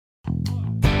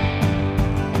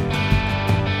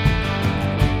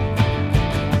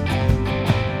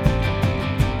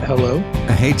hello.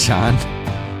 Hey, John.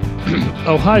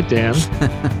 Oh, hi, Dan.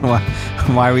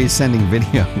 Why were you sending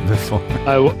video before?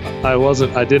 I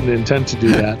wasn't. I didn't intend to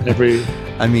do that.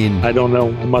 I don't know.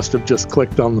 I must have just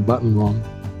clicked on the button wrong.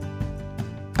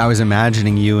 I was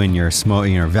imagining you in your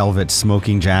velvet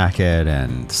smoking jacket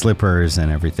and slippers and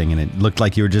everything, and it looked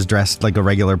like you were just dressed like a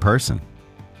regular person.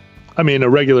 I mean, a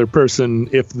regular person,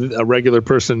 if a regular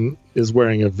person is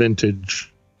wearing a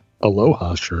vintage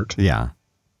Aloha shirt. Yeah.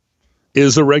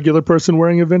 Is a regular person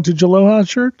wearing a vintage Aloha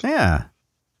shirt? Yeah.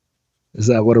 Is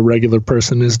that what a regular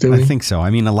person is doing? I think so.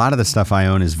 I mean, a lot of the stuff I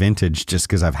own is vintage just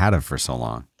because I've had it for so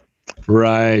long.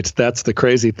 Right. That's the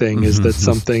crazy thing, is that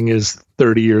something is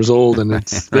 30 years old and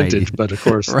it's vintage, right. But of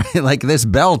course. Right. Like this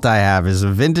belt I have is a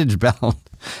vintage belt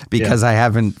because I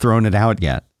haven't thrown it out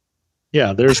yet.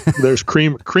 Yeah, there's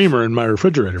creamer in my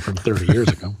refrigerator from 30 years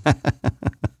ago.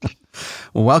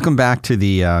 Well, welcome back to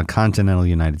the continental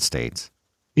United States.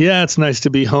 Yeah, it's nice to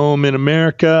be home in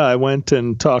America. I went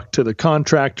and talked to the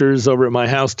contractors over at my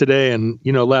house today. And,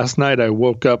 last night I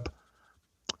woke up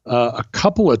a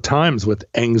couple of times with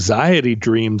anxiety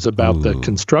dreams about the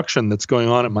construction that's going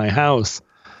on at my house.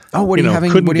 Oh, what are you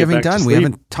having done? We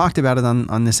haven't talked about it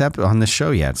on this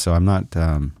show yet. So I'm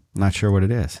not sure what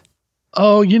it is.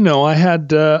 Oh, I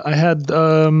had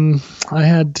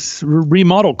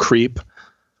remodel creep.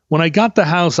 When I got the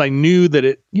house, I knew that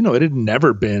it had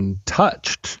never been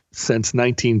touched since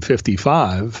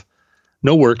 1955.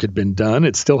 No work had been done.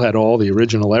 It still had all the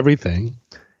original everything.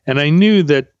 And I knew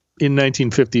that in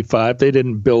 1955, they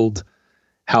didn't build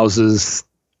houses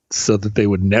so that they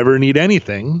would never need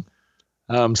anything.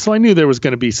 So I knew there was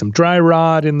going to be some dry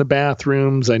rot in the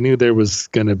bathrooms. I knew there was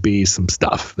going to be some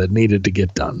stuff that needed to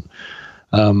get done.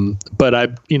 But I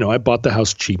bought the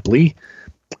house cheaply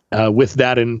with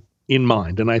that in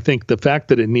mind. And I think the fact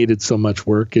that it needed so much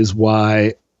work is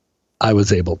why I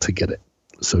was able to get it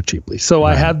so cheaply. So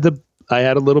right. I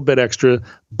had a little bit extra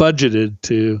budgeted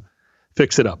to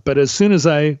fix it up. But as soon as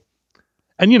I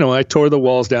tore the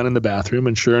walls down in the bathroom,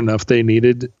 and sure enough,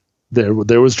 there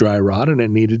was dry rot and it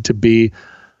needed to be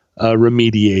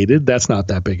remediated. That's not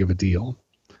that big of a deal.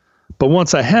 But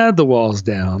once I had the walls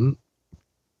down,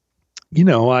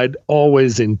 I'd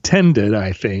always intended,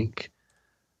 I think,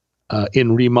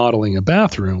 in remodeling a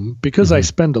bathroom, because I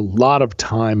spend a lot of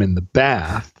time in the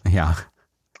bath. Yeah.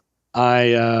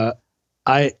 I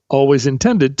always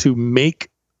intended to make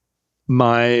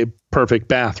my perfect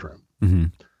bathroom. Mm-hmm.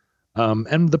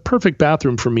 And the perfect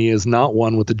bathroom for me is not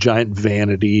one with a giant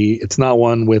vanity. It's not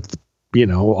one with,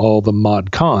 all the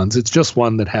mod cons. It's just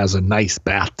one that has a nice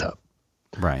bathtub.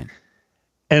 Right.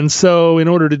 And so in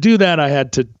order to do that, I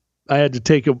had to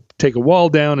take a wall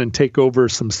down and take over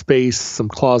some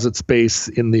closet space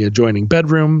in the adjoining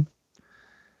bedroom.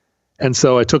 And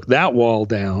so I took that wall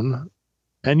down,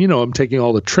 and, I'm taking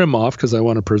all the trim off because I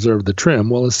want to preserve the trim.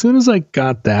 Well, as soon as I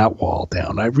got that wall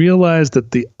down, I realized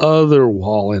that the other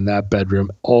wall in that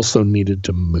bedroom also needed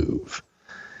to move,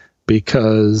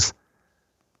 because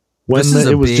this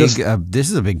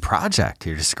is a big project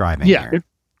you're describing. Yeah, here.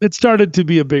 It started to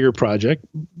be a bigger project,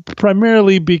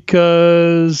 primarily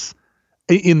because,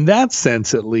 in that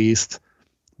sense at least,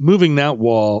 moving that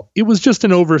wall, it was just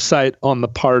an oversight on the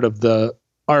part of the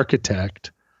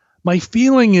architect. My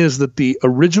feeling is that the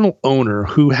original owner,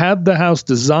 who had the house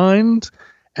designed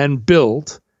and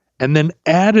built and then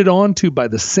added onto by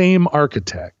the same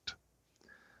architect,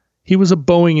 he was a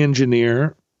Boeing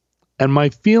engineer. And my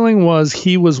feeling was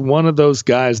he was one of those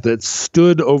guys that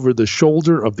stood over the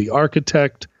shoulder of the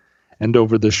architect and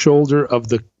over the shoulder of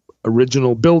the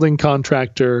original building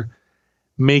contractor,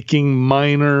 making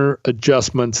minor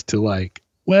adjustments to, like,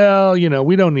 well,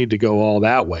 we don't need to go all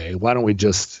that way. Why don't we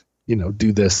just,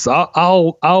 do this?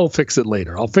 I'll fix it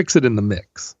later. I'll fix it in the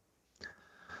mix.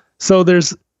 So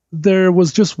there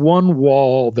was just one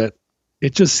wall that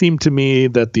it just seemed to me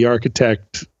that the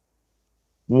architect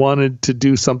wanted to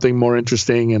do something more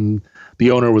interesting, and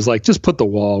the owner was like, just put the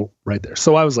wall right there.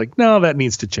 So I was like, no, that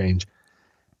needs to change.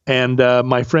 And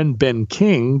my friend Ben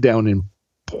King down in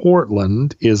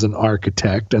Portland is an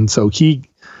architect, and so he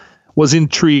was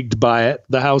intrigued by it.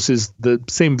 The house is the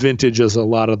same vintage as a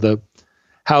lot of the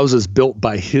houses built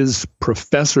by his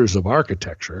professors of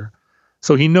architecture,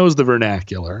 so he knows the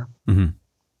vernacular. Mm-hmm.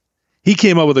 He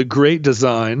came up with a great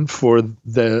design for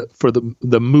the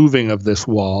moving of this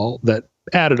wall that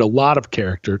added a lot of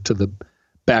character to the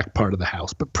back part of the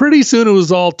house. But pretty soon it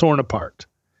was all torn apart.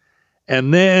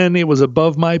 And then it was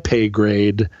above my pay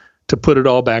grade to put it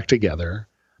all back together.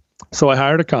 So I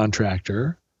hired a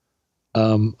contractor,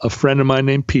 a friend of mine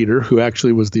named Peter, who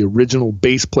actually was the original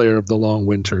bass player of the Long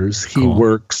Winters. He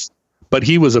works, but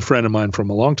he was a friend of mine from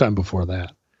a long time before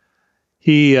that.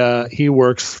 he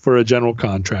works for a general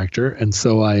contractor, and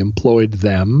so I employed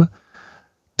them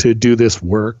to do this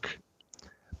work.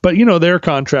 But they're a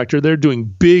contractor, they're doing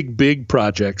big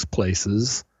projects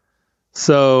places.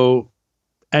 So,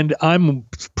 and I'm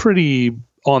pretty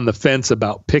on the fence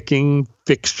about picking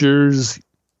fixtures,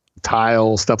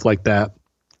 tile, stuff like that,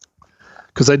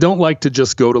 because I don't like to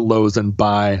just go to Lowe's and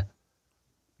buy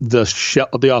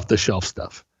the off-the-shelf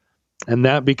stuff. And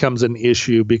that becomes an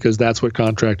issue because that's what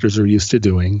contractors are used to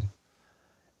doing.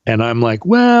 And I'm like,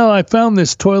 well, I found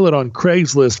this toilet on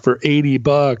Craigslist for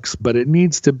 $80, but it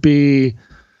needs to be,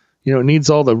 it needs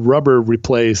all the rubber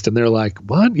replaced. And they're like,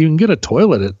 what? You can get a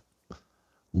toilet at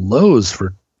Lowe's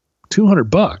for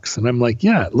 $200. And I'm like,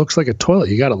 yeah, it looks like a toilet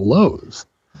you got at Lowe's.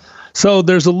 So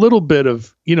there's a little bit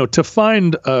of, to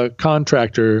find a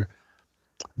contractor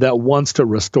that wants to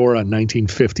restore a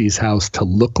 1950s house to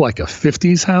look like a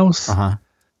 50s house. Uh-huh.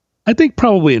 I think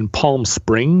probably in Palm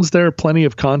Springs, there are plenty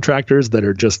of contractors that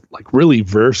are just like really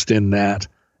versed in that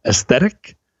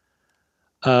aesthetic.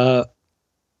 And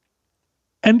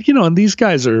these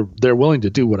guys they're willing to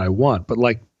do what I want, but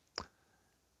like,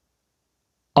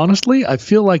 honestly, I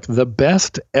feel like the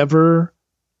best ever,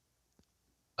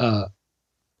 water,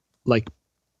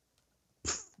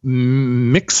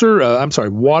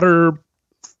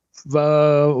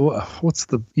 what's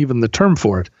the term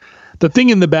for it? The thing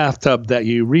in the bathtub that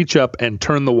you reach up and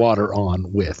turn the water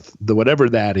on with, whatever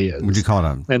that is. Would you call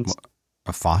it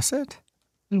a faucet?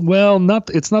 Well,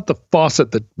 it's not the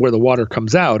faucet where the water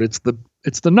comes out. It's the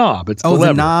knob. It's the lever.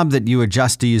 The knob that you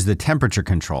adjust to use the temperature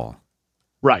control.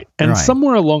 Right. And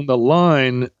somewhere along the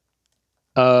line,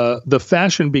 the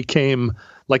fashion became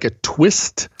like a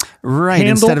twist. Right.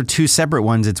 Handle. Instead of two separate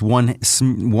ones, it's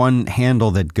one handle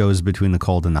that goes between the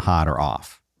cold and the hot or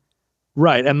off.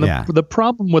 Right. And the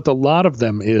problem with a lot of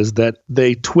them is that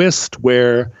they twist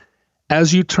where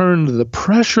as you turn the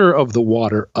pressure of the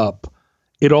water up,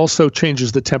 it also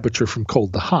changes the temperature from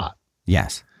cold to hot.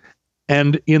 Yes.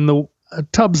 And in the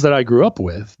tubs that I grew up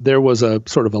with, there was a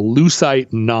sort of a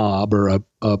lucite knob or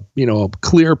a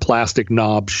clear plastic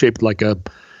knob shaped like a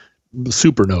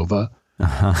supernova.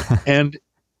 Uh-huh.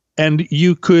 And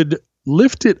you could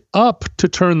lift it up to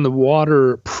turn the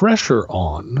water pressure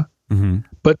on, mm-hmm.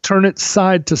 but turn it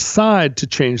side to side to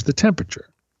change the temperature.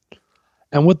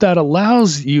 And what that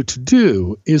allows you to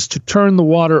do is to turn the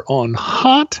water on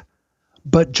hot,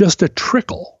 but just a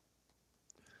trickle.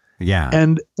 Yeah.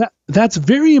 And that's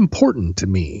very important to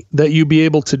me that you be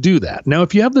able to do that. Now,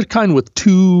 if you have the kind with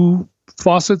two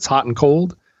faucets, hot and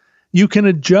cold, you can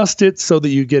adjust it so that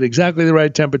you get exactly the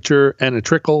right temperature and a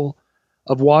trickle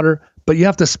of water, but you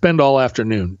have to spend all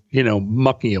afternoon,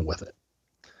 mucking it with it.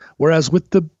 Whereas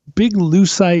with the big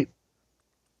lucite,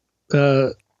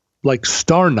 like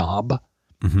star knob,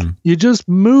 mm-hmm. you just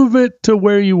move it to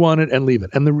where you want it and leave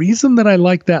it. And the reason that I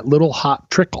like that little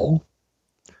hot trickle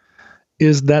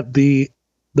is that the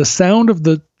sound of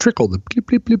the trickle, the blip,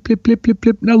 blip, blip, blip, blip, blip,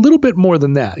 blip, a little bit more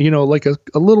than that, like a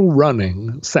little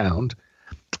running sound.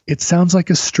 It sounds like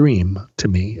a stream to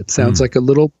me. It sounds like a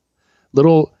little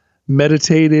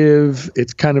meditative.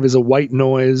 It kind of is a white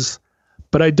noise,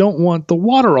 but I don't want the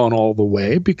water on all the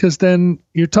way because then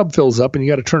your tub fills up and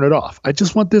you got to turn it off. I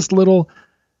just want this little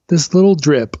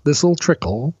drip, this little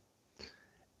trickle,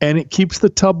 and it keeps the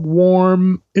tub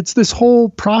warm. It's this whole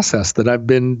process that I've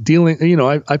been dealing.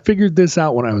 I figured this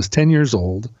out when I was 10 years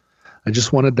old. I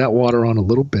just wanted that water on a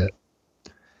little bit.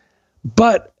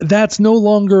 But that's no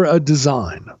longer a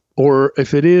design, or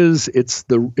if it is, it's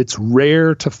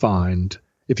rare to find.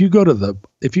 If you go to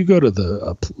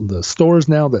the stores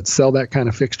now that sell that kind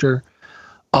of fixture,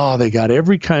 they got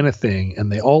every kind of thing,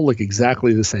 and they all look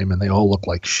exactly the same, and they all look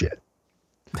like shit.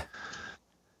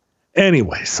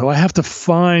 Anyway, so I have to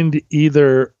find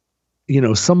either,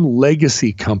 some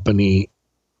legacy company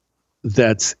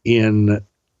that's in,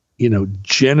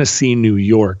 Genesee, New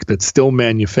York, that still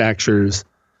manufactures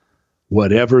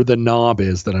whatever the knob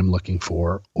is that I'm looking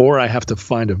for, or I have to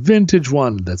find a vintage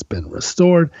one that's been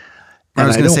restored. I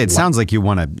was going to say, it sounds like you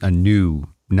want a new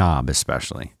knob,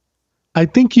 especially. I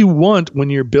think you want, when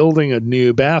you're building a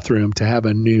new bathroom, to have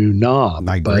a new knob.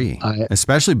 I agree,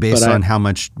 especially based on how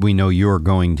much we know you're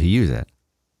going to use it.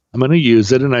 I'm going to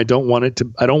use it, and I don't want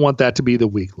that to be the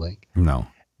weak link. No.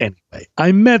 Anyway,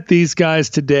 I met these guys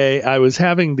today. I was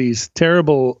having these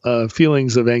terrible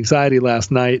feelings of anxiety last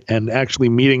night, and actually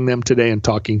meeting them today and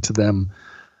talking to them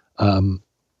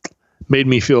made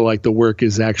me feel like the work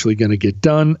is actually going to get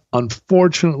done.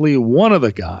 Unfortunately, one of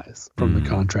the guys from the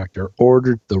contractor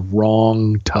ordered the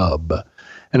wrong tub.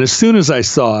 And as soon as I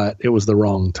saw it, it was the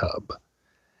wrong tub.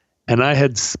 And I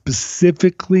had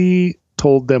specifically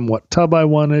told them what tub I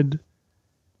wanted.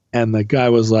 And the guy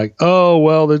was like, "Oh,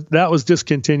 well, that was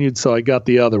discontinued, so I got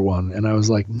the other one." And I was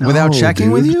like, "No, Without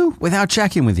checking with dude." you? Without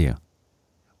checking with you.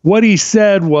 What he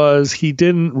said was he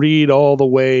didn't read all the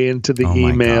way into the Oh my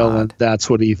email, God. and that's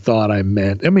what he thought I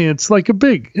meant. I mean, it's like a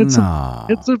No.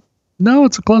 it's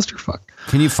a clusterfuck.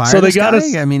 Can you fire So they this got guy?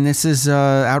 us- I mean, this is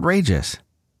outrageous.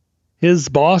 His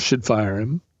boss should fire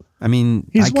him. I mean,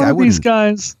 He's one I of these wouldn't.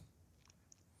 guys.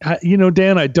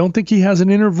 Dan, I don't think he has an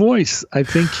inner voice. I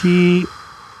think he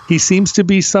seems to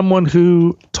be someone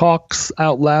who talks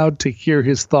out loud to hear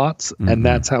his thoughts, and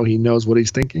that's how he knows what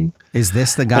he's thinking. Is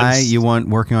this the guy That's- you want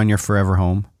working on your forever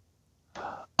home?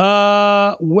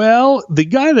 Well, the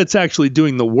guy that's actually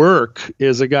doing the work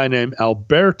is a guy named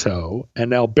Alberto,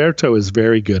 and Alberto is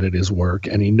very good at his work,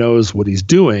 and he knows what he's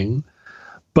doing.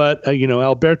 But,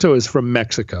 Alberto is from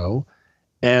Mexico,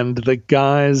 and the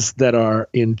guys that are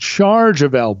in charge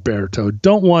of Alberto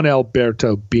don't want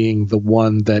Alberto being the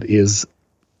one that is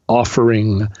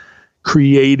offering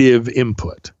creative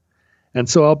input. And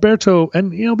so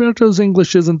Alberto's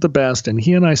English isn't the best, and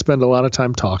he and I spend a lot of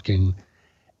time talking.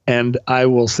 And I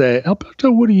will say,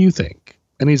 "Alberto, what do you think?"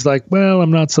 And he's like, "Well,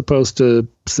 I'm not supposed to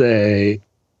say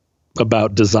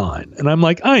about design." And I'm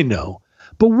like, "I know,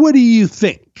 but what do you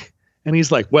think?" And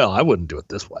he's like, "Well, I wouldn't do it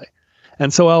this way."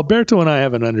 And so Alberto and I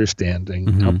have an understanding.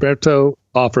 Mhm. Alberto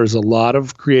offers a lot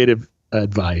of creative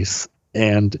advice,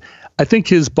 and I think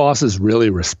his bosses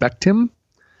really respect him.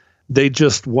 They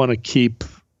just want to keep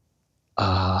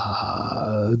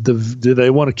they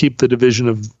want to keep the division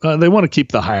of they want to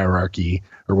keep the hierarchy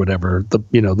or whatever.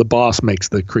 The boss makes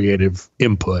the creative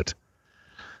input.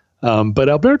 But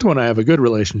Alberto and I have a good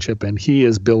relationship, and he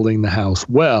is building the house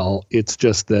well. It's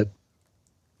just that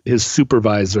his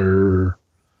supervisor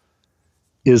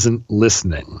isn't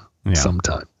listening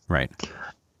sometimes. Right.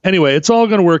 Anyway, it's all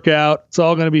going to work out. It's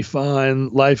all going to be fine.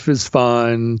 Life is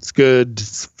fine. It's good.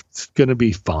 It's going to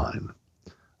be fine.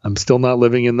 I'm still not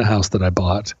living in the house that I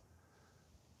bought,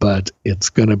 but it's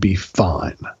going to be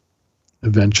fine.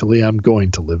 Eventually, I'm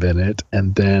going to live in it,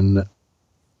 and then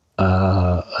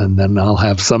I'll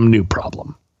have some new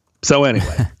problem. So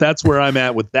anyway, that's where I'm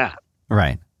at with that.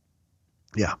 Right.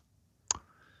 Yeah.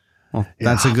 Well,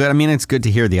 that's it's good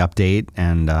to hear the update.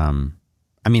 And,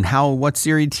 what's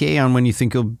your ETA on when you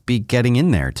think you'll be getting in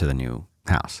there to the new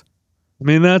house? I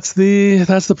mean, that's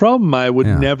the problem. I would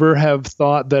never have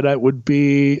thought that it would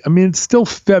be. I mean, it's still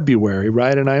February,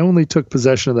 right? And I only took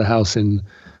possession of the house in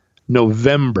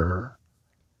November,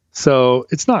 so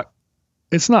it's not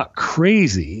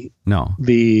crazy. No.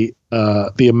 The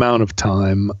amount of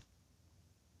time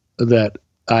that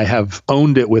I have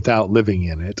owned it without living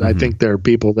in it. I think there are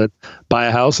people that buy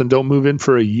a house and don't move in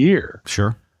for a year.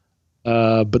 Sure.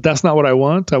 But that's not what I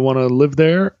want. I want to live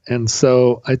there, and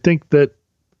so I think that.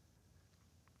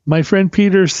 My friend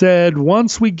Peter said,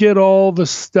 once we get all the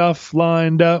stuff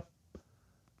lined up,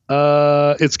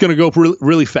 it's going to go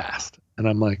really fast. And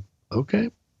I'm like,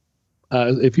 okay,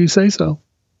 if you say so.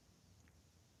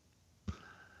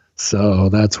 So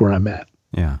that's where I'm at.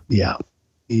 Yeah. Yeah.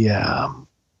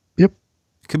 Yep.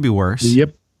 It could be worse.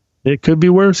 Yep. It could be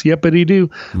worse. Yepity do.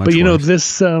 Much But worse.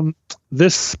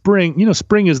 this spring,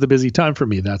 spring is the busy time for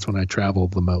me. That's when I travel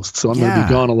the most. So I'm going to be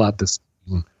gone a lot this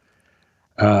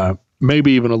spring.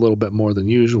 Maybe even a little bit more than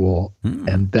usual.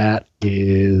 And that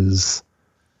is,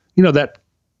 that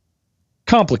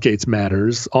complicates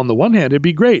matters. On the one hand, it'd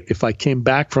be great if I came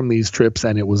back from these trips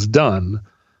and it was done.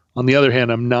 On the other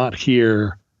hand, I'm not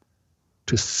here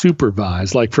to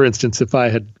supervise. Like, for instance, if I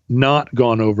had not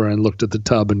gone over and looked at the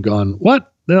tub and gone,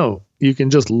 what? No, you can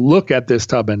just look at this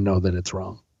tub and know that it's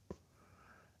wrong.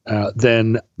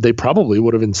 Then they probably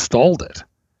would have installed it,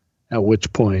 at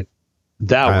which point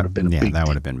that would have been a big that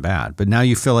would have been bad. But now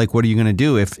you feel like, what are you going to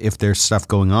do if there's stuff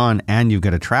going on and you've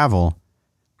got to travel?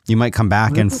 You might come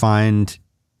back and find,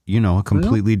 a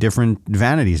completely different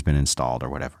vanity's been installed or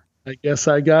whatever. I guess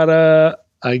I've got to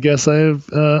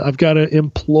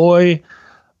employ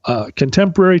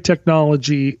contemporary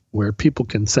technology where people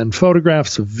can send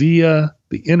photographs via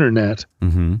the internet.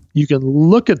 Mm-hmm. You can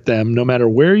look at them no matter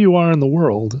where you are in the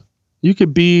world. You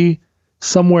could be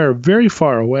somewhere very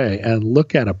far away and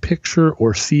look at a picture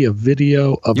or see a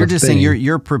video of You're a just thing. saying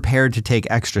you're prepared to take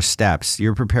extra steps.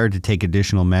 You're prepared to take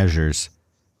additional measures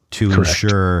to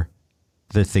ensure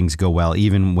that things go well,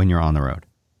 even when you're on the road.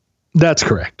 That's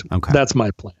correct. Okay. That's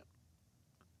my plan.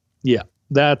 Yeah,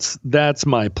 that's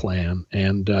my plan.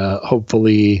 And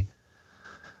hopefully,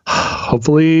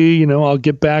 I'll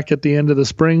get back at the end of the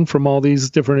spring from all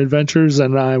these different adventures,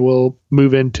 and I will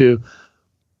move into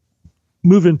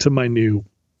my new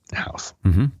house.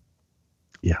 Mm-hmm.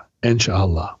 Yeah,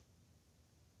 inshallah.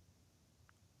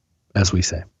 as we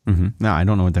say. Mm-hmm. No, I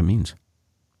don't know what that means.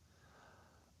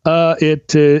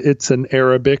 It's an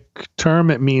Arabic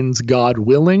term. It means God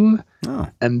willing,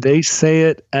 and they say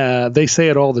it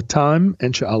all the time.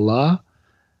 Inshallah,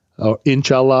 or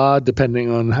inshallah,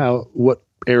 depending on what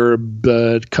Arab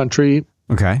country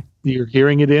you're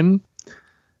hearing it in.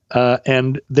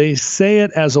 And they say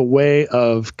it as a way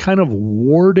of kind of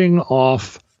warding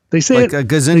off. They say like a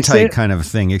Gesundheit kind of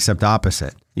thing, except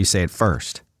opposite. You say it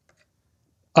first.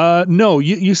 No,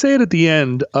 you say it at the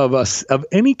end of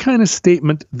any kind of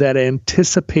statement that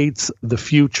anticipates the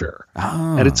future.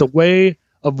 And it's a way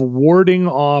of warding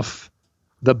off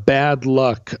the bad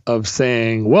luck of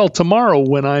saying, well, tomorrow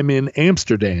when I'm in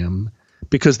Amsterdam,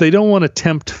 because they don't want to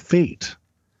tempt fate.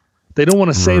 They don't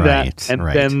want to say that.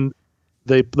 And then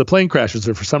the plane crashes,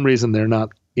 or for some reason they're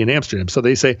not in Amsterdam. So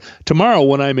they say, tomorrow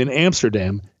when I'm in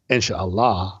Amsterdam,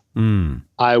 inshallah,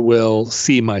 I will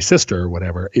see my sister or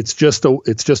whatever. It's just a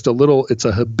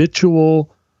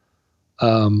habitual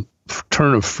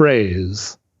turn of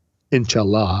phrase,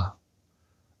 inshallah,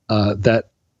 that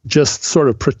just sort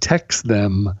of protects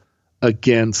them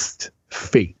against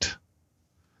fate.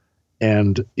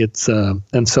 And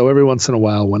so every once in a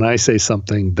while, when I say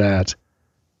something that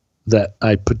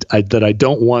I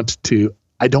don't want to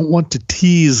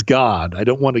tease God, I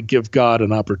don't want to give God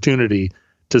an opportunity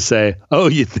to say, oh,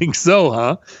 you think so,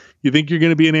 huh? You think you're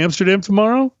going to be in Amsterdam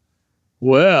tomorrow?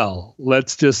 Well,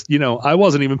 let's just, I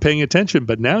wasn't even paying attention,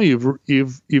 but now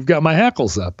you've got my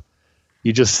hackles up.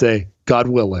 You just say, God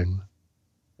willing.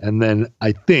 And then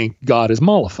I think God is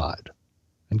mollified.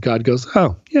 And God goes,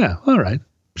 oh, yeah, all right,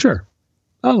 sure.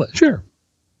 I'll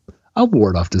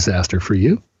ward off disaster for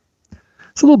you.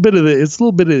 It's a little bit of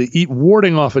the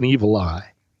warding off an evil eye.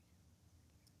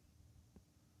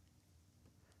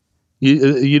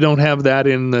 You don't have that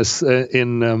in this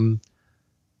in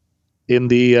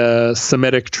the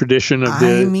Semitic tradition of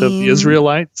the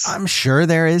Israelites. I'm sure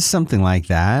there is something like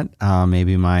that.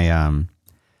 Maybe my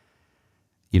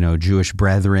Jewish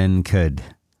brethren could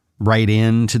write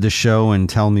into the show and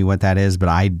tell me what that is, but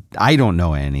I don't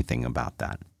know anything about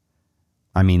that.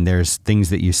 I mean, there's things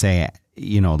that you say,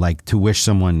 like to wish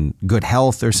someone good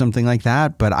health or something like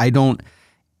that, but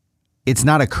it's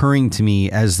not occurring to me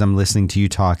as I'm listening to you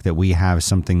talk that we have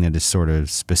something that is sort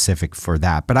of specific for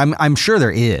that. But I'm sure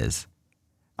there is.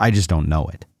 I just don't know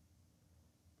it.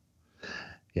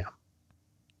 Yeah.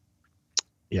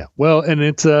 Yeah. Well, and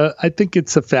I think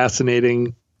it's a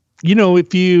fascinating,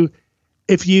 if you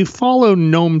follow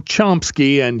Noam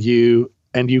Chomsky and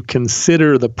you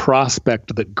consider the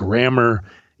prospect that grammar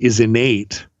is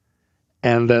innate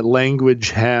and that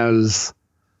language has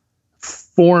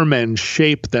form and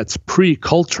shape that's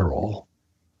pre-cultural,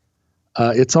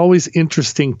 it's always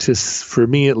interesting for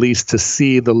me at least, to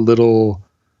see the little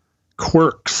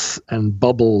quirks and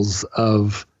bubbles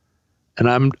of,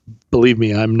 and believe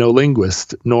me, I'm no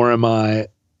linguist, nor am I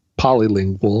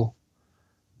polylingual,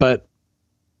 but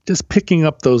just picking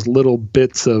up those little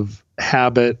bits of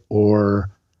habit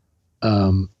or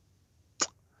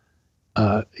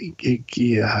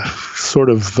sort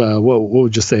of what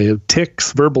would you say,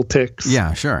 ticks, verbal ticks?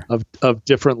 Yeah, sure. Of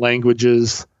different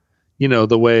languages,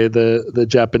 the way the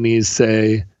Japanese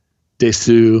say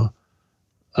desu,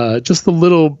 just the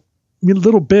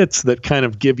little bits that kind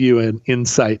of give you an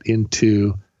insight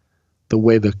into the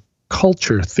way the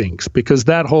culture thinks, because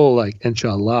that whole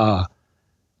inshallah,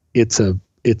 it's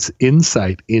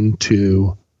insight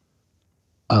into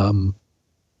a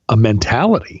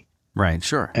mentality. Right,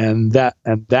 sure. And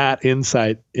that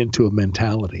insight into a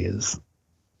mentality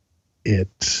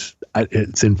it's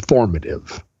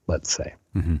informative, let's say.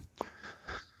 Mm-hmm.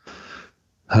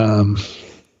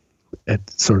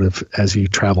 It's sort of as you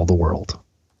travel the world,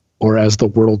 or as the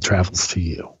world travels to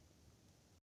you.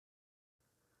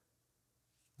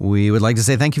 We would like to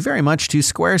say thank you very much to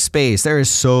Squarespace. There is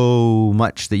so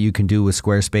much that you can do with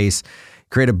Squarespace.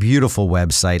 Create a beautiful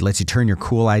website, lets you turn your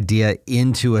cool idea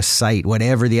into a site,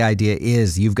 whatever the idea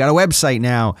is. You've got a website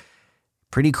now.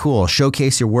 Pretty cool.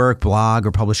 Showcase your work, blog,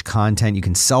 or publish content. You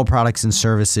can sell products and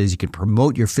services. You can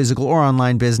promote your physical or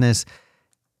online business.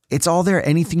 It's all there.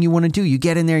 Anything you want to do, you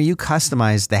get in there, you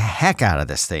customize the heck out of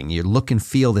this thing. You look and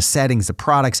feel the settings, the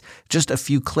products, just a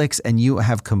few clicks, and you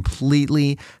have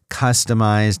completely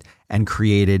customized and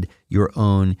created your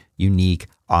own unique,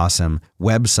 awesome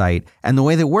website. And the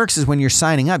way that works is when you're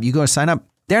signing up, you go sign up.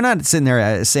 They're not sitting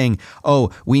there saying,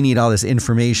 oh, we need all this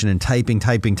information and typing.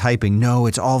 No,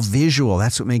 it's all visual.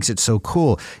 That's what makes it so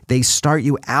cool. They start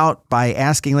you out by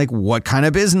asking, what kind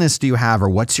of business do you have, or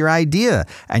what's your idea?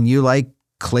 And you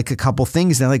click a couple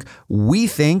things. And they're like, we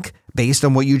think based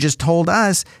on what you just told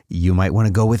us, you might want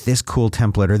to go with this cool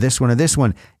template or this one or this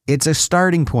one. It's a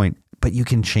starting point, but you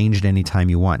can change it anytime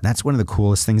you want. That's one of the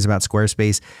coolest things about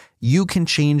Squarespace. You can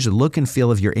change the look and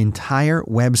feel of your entire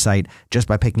website just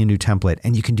by picking a new template.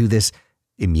 And you can do this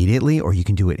immediately, or you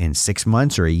can do it in 6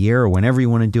 months or a year or whenever you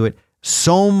want to do it.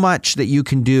 So much that you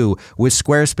can do with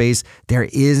Squarespace. There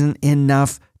isn't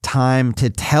enough time to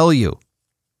tell you.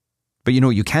 But you know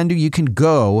what you can do? You can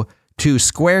go to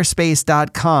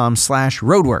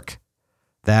squarespace.com/roadwork.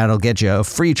 That'll get you a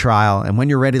free trial. And when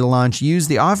you're ready to launch, use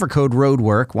the offer code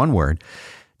ROADWORK, one word,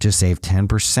 to save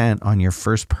 10% on your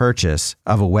first purchase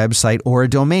of a website or a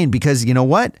domain. Because you know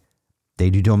what? They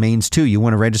do domains too. You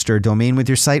want to register a domain with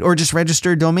your site or just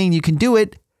register a domain, you can do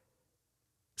it.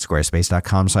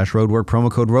 Squarespace.com/roadwork, promo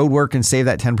code ROADWORK, and save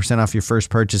that 10% off your first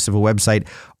purchase of a website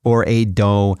or a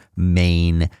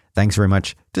domain. Thanks very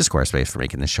much to Squarespace for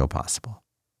making this show possible.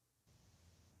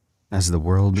 As the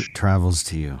world travels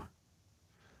to you.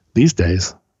 These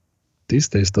days,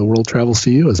 the world travels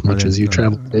to you as much as you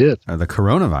travel to it. The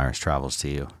coronavirus travels to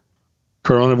you.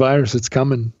 Coronavirus, it's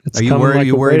coming. Are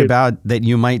you worried about that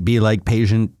you might be like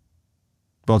patient?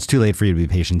 Well, it's too late for you to be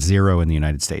patient 0 in the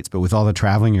United States, but with all the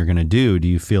traveling you're going to do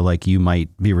you feel like you might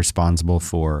be responsible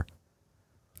for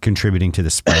contributing to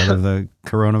the spread of the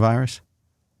coronavirus?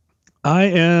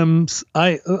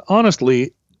 I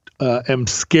honestly am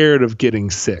scared of getting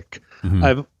sick. Mm-hmm.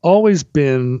 I've always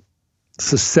been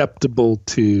susceptible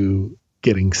to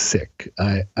getting sick.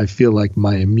 I feel like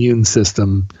my immune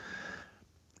system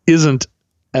isn't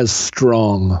as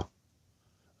strong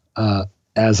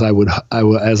as I would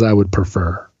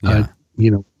prefer. Yeah.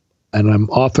 And I'm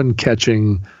often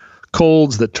catching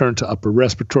colds that turn to upper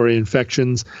respiratory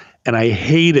infections, and I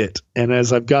hate it. And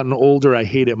as I've gotten older, I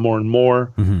hate it more and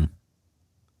more. Mm-hmm.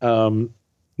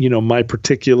 My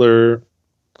particular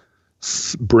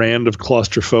brand of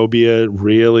claustrophobia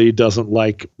really doesn't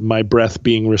like my breath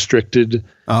being restricted.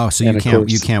 Oh, so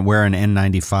you can't wear an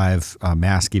N95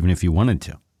 mask even if you wanted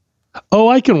to. Oh,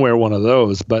 I can wear one of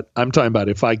those, but I'm talking about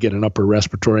if I get an upper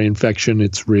respiratory infection,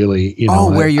 it's really,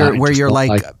 where you're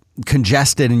like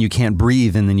congested and you can't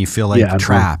breathe and then you feel like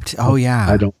trapped.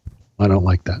 I don't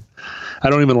like that. I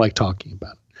don't even like talking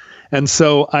about it. And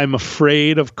so I'm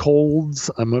afraid of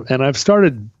colds. And I've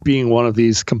started being one of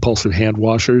these compulsive hand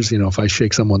washers. If I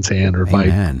shake someone's hand or if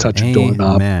I touch a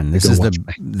doorknob.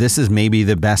 This is maybe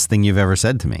the best thing you've ever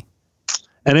said to me.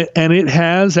 And it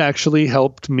has actually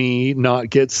helped me not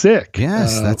get sick.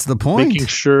 Yes, that's the point. Making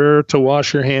sure to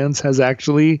wash your hands has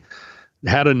actually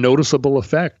had a noticeable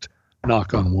effect.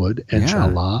 Knock on wood.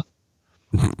 Inshallah.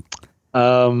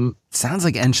 Sounds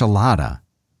like enchilada.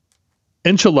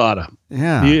 Enchilada.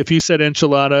 Yeah. If you said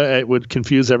enchilada, it would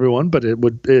confuse everyone, but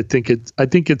I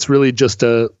think it's really just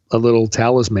a little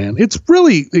talisman. It's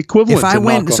really equivalent to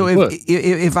knock on wood.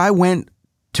 If I went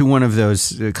to one of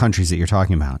those countries that you're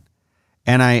talking about,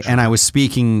 and I was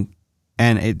speaking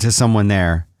to someone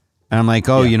there, and I'm like,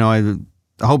 I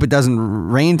hope it doesn't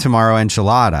rain tomorrow,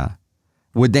 enchilada.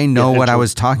 Would they know what I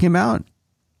was talking about?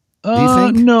 Do you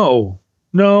think?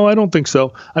 No, I don't think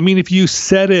so. I mean, if you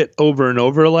said it over and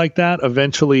over like that,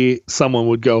 eventually someone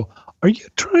would go, "Are you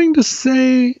trying to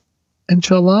say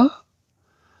enchilada?"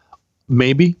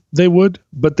 Maybe they would,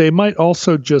 but they might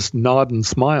also just nod and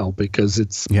smile because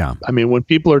it's. Yeah. I mean, when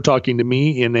people are talking to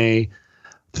me in a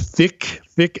thick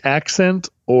accent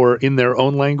or in their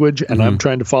own language, and I'm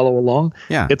trying to follow along,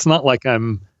 it's not like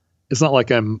I'm.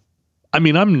 I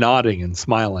mean, I'm nodding and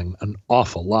smiling an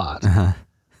awful lot. Uh-huh.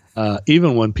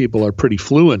 Even when people are pretty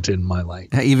fluent in my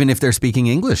language. Even if they're speaking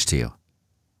English to you.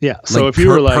 Yeah. So if you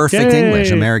were like, perfect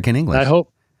English, American English. I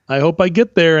hope I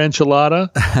get there, enchilada.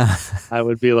 I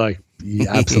would be like,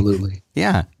 yeah, absolutely.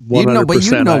 Yeah. 100%. But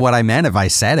you know what I meant if I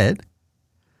said it.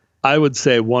 I would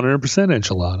say 100%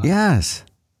 enchilada. Yes.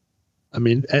 I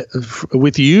mean,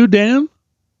 with you, Dan,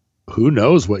 who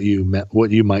knows what you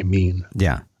might mean.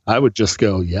 Yeah. I would just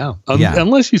go,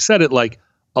 unless you said it like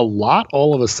a lot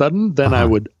all of a sudden, then I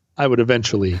would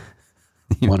eventually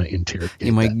want to interrogate.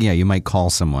 You might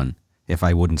call someone if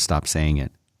I wouldn't stop saying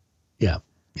it. Yeah,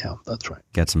 that's right.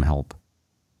 Get some help.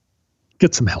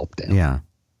 Get some help, Dan. Yeah.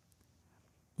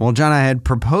 Well, John, I had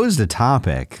proposed a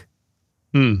topic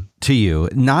to you,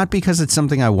 not because it's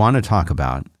something I want to talk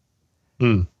about,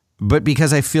 but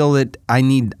because I feel that I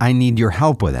need your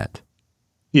help with it.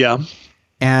 Yeah.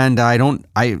 And I don't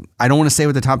want to say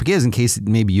what the topic is in case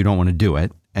maybe you don't want to do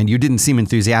it. And you didn't seem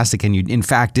enthusiastic, and you, in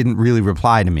fact, didn't really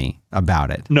reply to me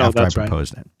about it after I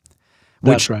proposed it.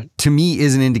 That's right. To me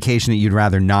is an indication that you'd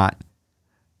rather not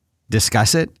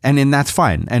discuss it, and then that's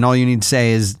fine. And all you need to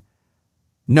say is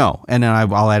no, and then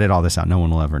I'll edit all this out. No one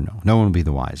will ever know. No one will be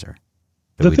the wiser.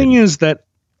 The thing is that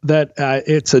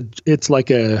it's like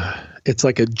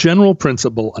a general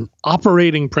principle, an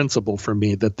operating principle for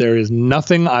me, that there is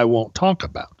nothing I won't talk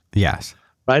about. Yes.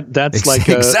 Right. That's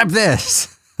except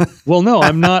this. Well, no,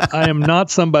 I'm not. I am not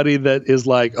somebody that is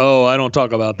like, oh, I don't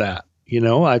talk about that.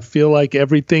 I feel like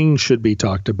everything should be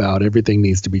talked about. Everything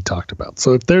needs to be talked about.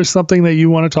 So if there's something that you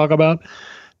want to talk about,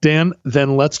 Dan,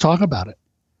 then let's talk about it.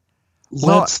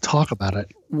 Let's talk about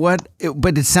it.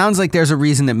 But it sounds like there's a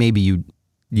reason that maybe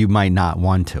you might not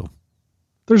want to.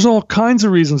 There's all kinds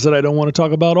of reasons that I don't want to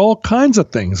talk about all kinds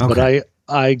of things, okay. But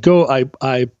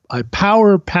I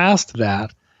power past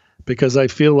that because I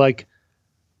feel like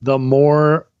the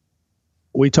more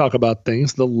we talk about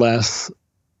things, the less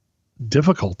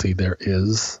difficulty there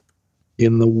is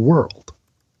in the world.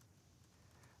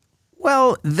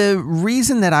 Well, the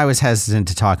reason that I was hesitant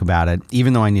to talk about it,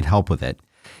 even though I need help with it,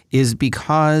 is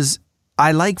because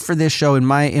I like for this show, in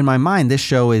my mind, this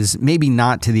show is maybe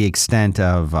not to the extent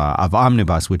of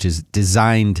Omnibus, which is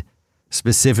designed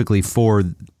specifically for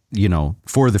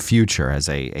the future as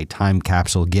a time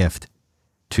capsule gift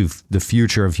to the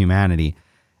future of humanity.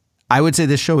 I would say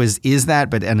this show is that,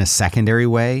 but in a secondary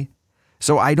way.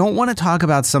 So I don't want to talk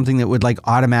about something that would like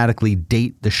automatically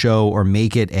date the show or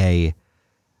make it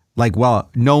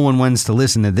no one wants to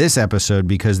listen to this episode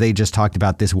because they just talked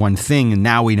about this one thing and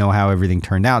now we know how everything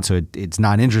turned out, so it's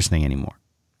not interesting anymore.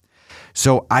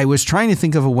 So I was trying to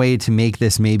think of a way to make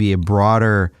this maybe a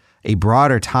broader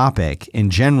topic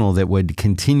in general that would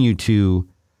continue to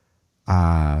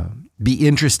be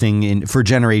interesting for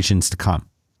generations to come.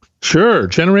 Sure,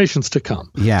 generations to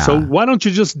come. Yeah. So why don't you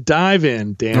just dive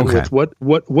in, Dan? Okay. With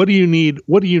what do you need?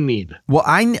 What do you need? Well,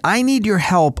 I need your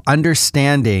help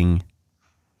understanding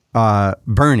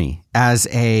Bernie as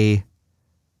a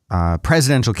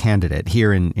presidential candidate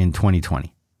here in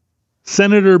 2020.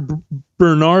 Senator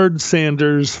Bernard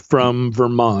Sanders from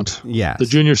Vermont. Yes. The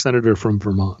junior senator from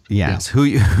Vermont. Yes.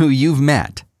 Yeah. Who you've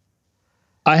met.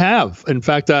 I have. In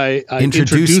fact, I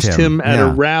introduced him at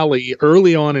a rally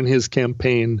early on in his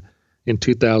campaign in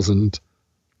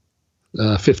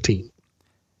 2015.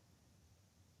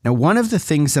 Now, one of the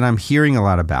things that I'm hearing a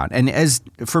lot about, and as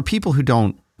for people who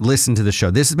don't listen to the show,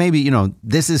 this is maybe,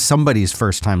 this is somebody's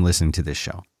first time listening to this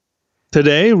show.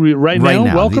 Today, right now,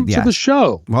 welcome to the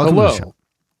show. Welcome Hello. to the show.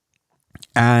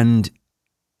 And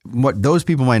what those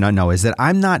people might not know is that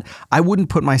I wouldn't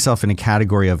put myself in a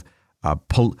category of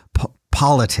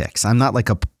politics. I'm not like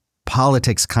a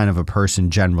politics kind of a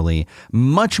person generally,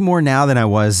 much more now than I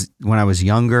was when I was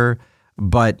younger,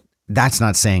 but that's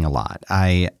not saying a lot.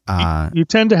 You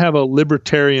tend to have a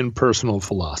libertarian personal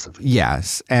philosophy.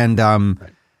 Yes. And,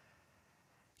 and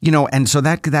so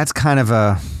that's kind of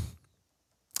a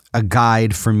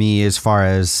guide for me as far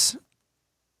as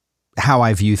how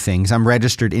I view things. I'm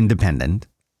registered independent.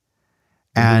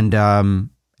 Mm-hmm.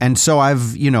 And so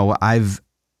I'm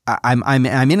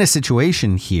in a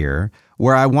situation here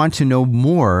where I want to know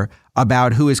more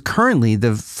about who is currently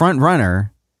the front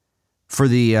runner for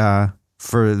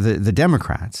the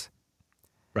Democrats.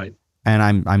 Right.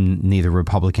 And I'm neither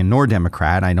Republican nor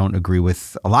Democrat. I don't agree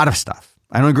with a lot of stuff.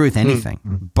 I don't agree with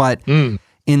anything. But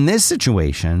in this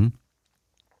situation,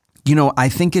 I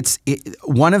think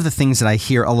one of the things that I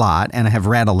hear a lot and I have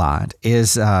read a lot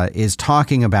is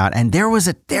talking about, and there was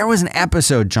an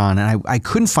episode, John, and I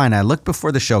couldn't find it. I looked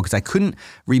before the show because I couldn't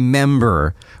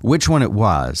remember which one it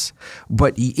was.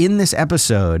 But in this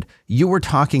episode, you were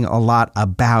talking a lot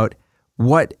about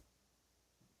what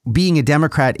being a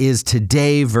Democrat is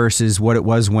today versus what it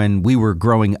was when we were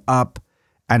growing up,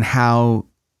 and how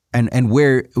and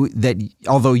where that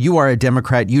although you are a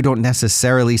Democrat, you don't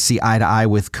necessarily see eye to eye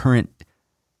with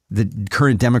the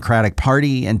current Democratic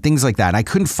Party and things like that. And I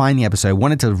couldn't find the episode. I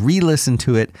wanted to re-listen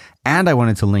to it, and I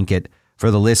wanted to link it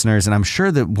for the listeners. And I'm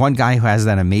sure that one guy who has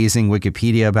that amazing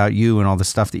Wikipedia about you and all the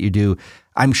stuff that you do,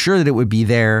 I'm sure that it would be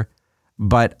there,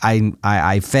 but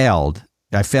I failed.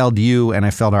 I failed you and I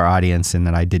failed our audience in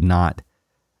that I did not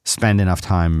spend enough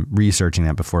time researching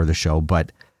that before the show.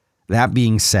 But that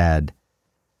being said,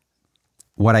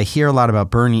 what I hear a lot about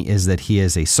Bernie is that he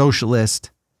is a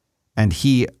socialist, and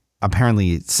he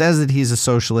apparently says that he's a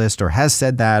socialist or has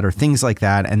said that or things like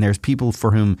that. And there's people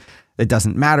for whom it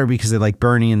doesn't matter because they like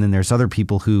Bernie. And then there's other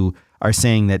people who are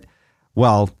saying that,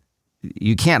 well,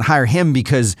 you can't hire him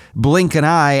because blink an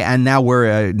eye and now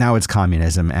now it's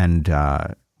communism and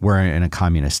we're in a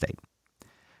communist state.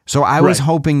 So I was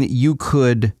hoping that you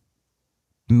could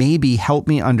maybe help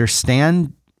me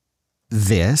understand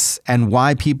this and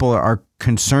why people are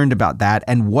concerned about that,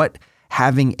 and what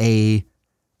having a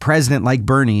president like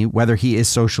Bernie, whether he is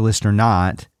socialist or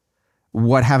not,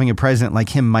 what having a president like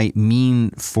him might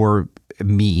mean for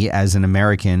me as an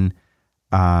American,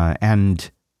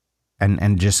 and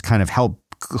just kind of help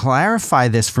clarify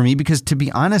this for me, because to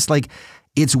be honest, like,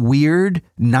 it's weird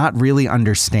not really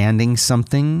understanding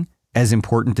something as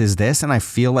important as this. And I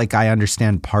feel like I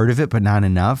understand part of it, but not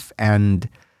enough. And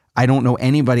I don't know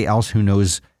anybody else who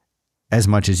knows as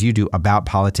much as you do about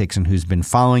politics and who's been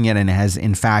following it and has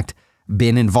in fact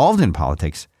been involved in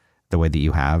politics the way that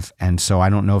you have. And so I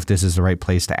don't know if this is the right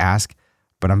place to ask,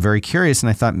 but I'm very curious. And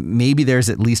I thought maybe there's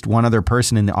at least one other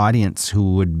person in the audience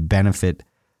who would benefit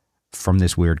from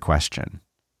this weird question.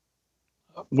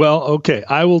 Well, okay,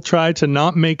 I will try to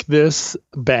not make this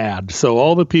bad. So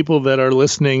all the people that are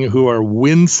listening who are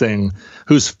wincing,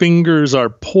 whose fingers are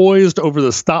poised over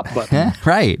the stop button,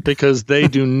 right, because they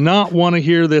do not want to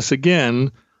hear this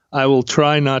again, I will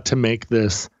try not to make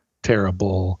this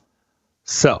terrible.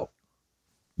 So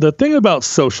the thing about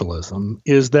socialism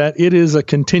is that it is a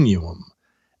continuum,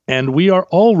 and we are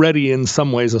already in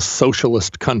some ways a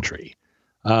socialist country.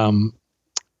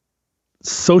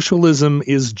 Socialism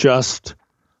is just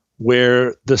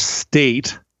where the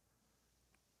state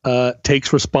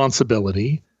takes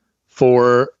responsibility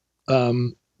for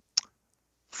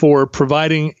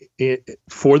providing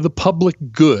for the public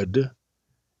good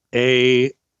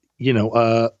like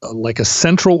a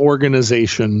central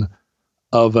organization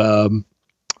of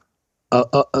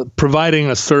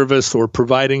providing a service or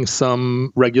providing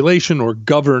some regulation or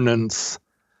governance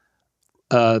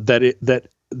that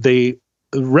they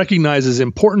recognize is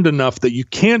important enough that you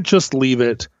can't just leave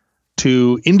it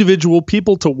to individual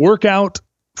people to work out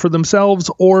for themselves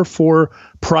or for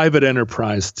private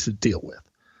enterprise to deal with.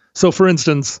 So, for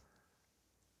instance,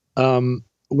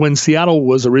 when Seattle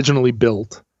was originally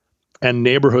built and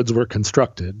neighborhoods were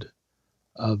constructed,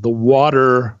 the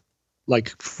water,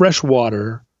 like fresh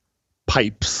water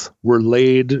pipes, were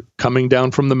laid coming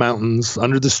down from the mountains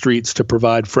under the streets to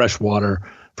provide fresh water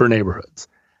for neighborhoods.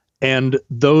 And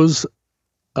those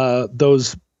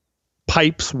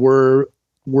pipes were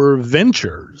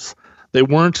ventures. It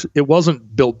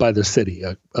wasn't built by the city.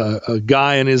 A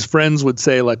guy and his friends would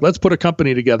say, like, let's put a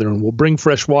company together and we'll bring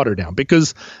fresh water down.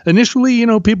 Because initially,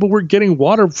 people were getting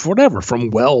water, whatever, from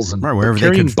wells and wherever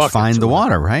they could find the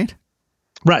water, right?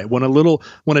 Right. When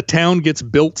a town gets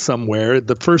built somewhere,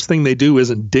 the first thing they do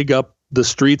isn't dig up the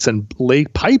streets and lay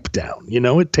pipe down.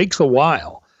 It takes a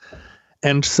while.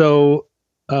 And so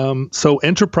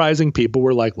enterprising people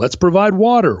were like, let's provide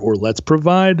water, or let's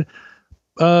provide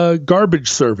garbage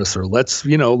service, or let's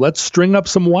string up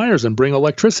some wires and bring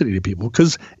electricity to people.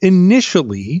 Because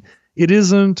initially it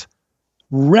isn't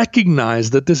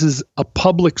recognized that this is a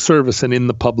public service and in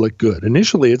the public good.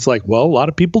 Initially it's like, well, a lot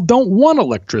of people don't want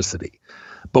electricity,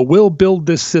 but we'll build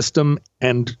this system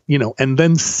and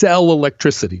then sell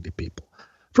electricity to people.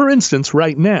 For instance,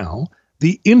 right now,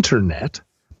 the internet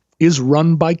is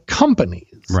run by companies.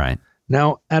 Right.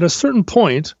 Now, at a certain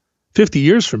point, 50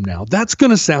 years from now, that's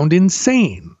going to sound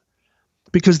insane,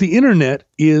 because the internet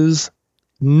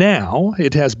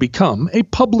it has become a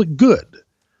public good.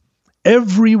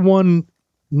 Everyone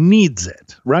needs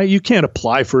it, right? You can't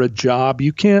apply for a job.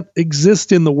 You can't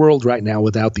exist in the world right now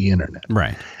without the internet.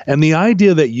 Right. And the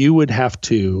idea that you would have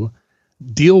to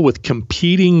deal with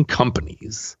competing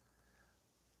companies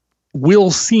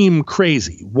will seem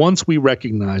crazy once we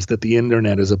recognize that the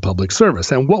internet is a public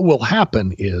service. And what will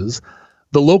happen is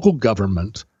the local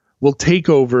government will take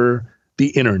over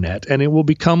the internet, and it will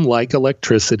become like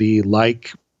electricity,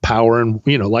 like power, and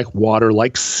like water,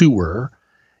 like sewer.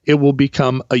 It will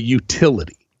become a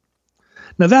utility.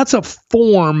 Now that's a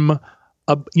form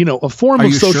of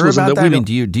socialism. Sure about that? I mean,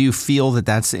 do you feel that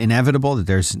that's inevitable?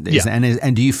 That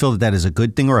and do you feel that is a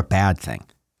good thing or a bad thing?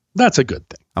 That's a good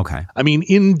thing. Okay. I mean,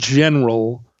 in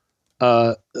general,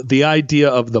 the idea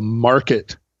of the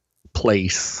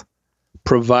marketplace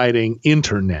providing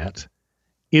internet,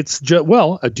 it's just,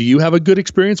 do you have a good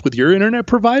experience with your internet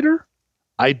provider?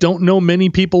 I don't know many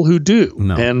people who do.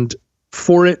 No. And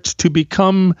for it to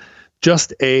become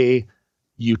just a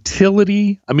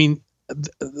utility, I mean,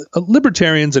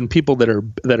 libertarians and people that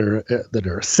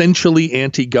are essentially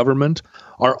anti-government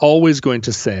are always going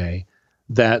to say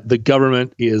that the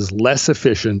government is less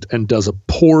efficient and does a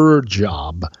poorer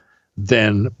job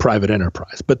than private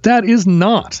enterprise. But that is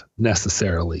not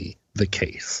necessarily the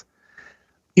case.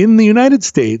 In the United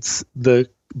States, the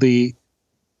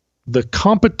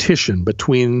competition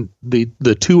between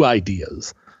the two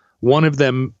ideas, one of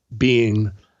them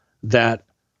being that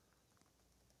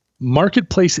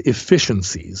marketplace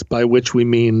efficiencies, by which we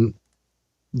mean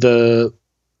the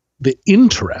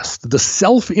interest, the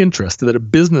self-interest that a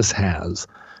business has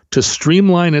to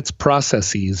streamline its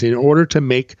processes in order to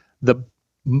make the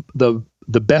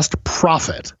best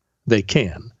profit they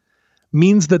can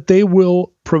means that they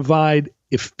will provide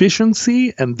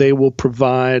efficiency, and they will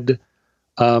provide,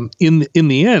 in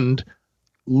the end,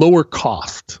 lower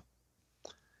cost.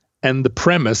 And the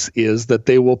premise is that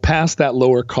they will pass that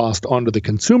lower cost on to the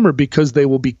consumer because they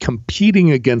will be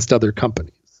competing against other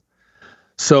companies.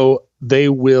 So they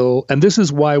will, and this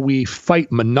is why we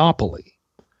fight monopoly,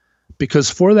 because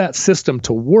for that system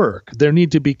to work, there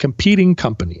need to be competing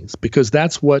companies, because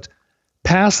that's what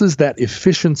passes that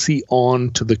efficiency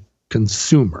on to the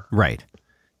consumer. Right.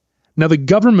 Now, the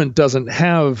government doesn't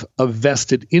have a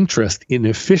vested interest in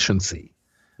efficiency,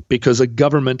 because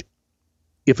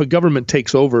if a government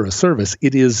takes over a service,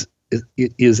 it is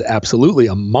absolutely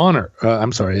a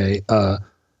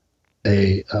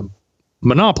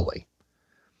monopoly.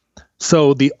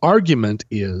 So the argument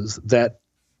is that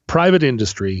private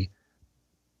industry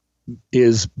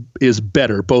is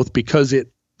better, both because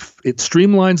it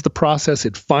streamlines the process,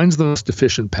 it finds the most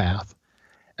efficient path,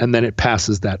 and then it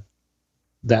passes that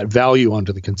value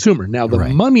onto the consumer. Now, the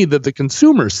money that the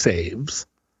consumer saves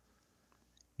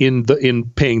in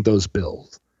paying those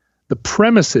bills, the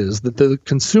premise is that the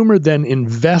consumer then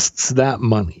invests that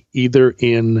money either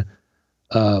in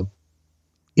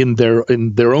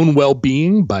their own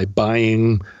well-being by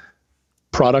buying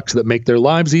products that make their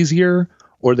lives easier,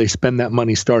 or they spend that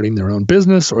money starting their own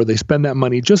business, or they spend that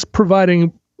money just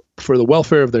providing for the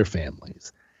welfare of their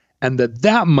families. And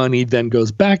that money then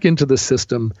goes back into the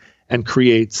system and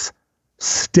creates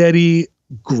steady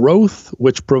growth,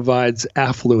 which provides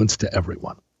affluence to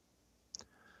everyone.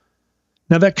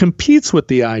 Now, that competes with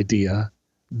the idea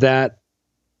that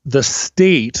the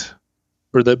state,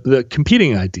 or the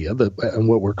competing idea, and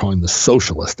what we're calling the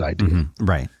socialist idea,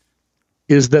 right,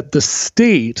 is that the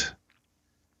state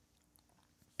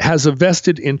has a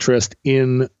vested interest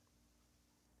in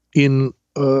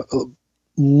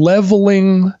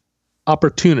leveling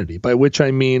opportunity, by which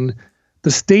I mean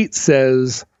the state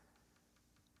says,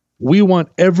 we want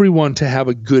everyone to have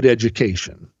a good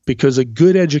education, because a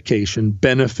good education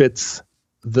benefits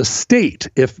the state.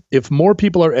 If more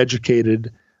people are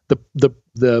educated,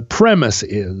 the premise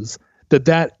is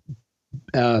that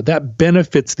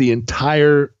benefits the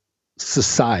entire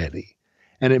society,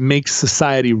 and it makes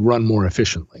society run more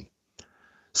efficiently.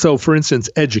 So, for instance,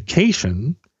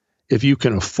 education, if you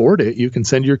can afford it, you can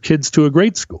send your kids to a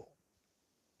great school.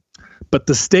 But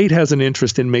the state has an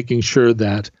interest in making sure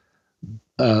that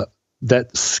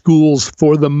schools,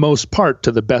 for the most part,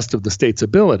 to the best of the state's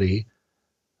ability,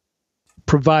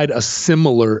 provide a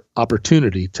similar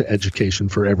opportunity to education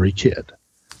for every kid.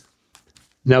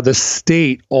 Now, the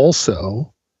state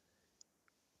also,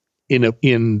 in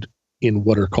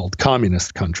what are called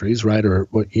communist countries, right, or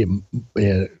in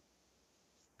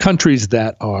countries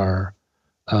that are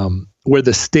where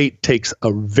the state takes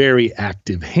a very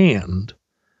active hand,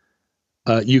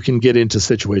 you can get into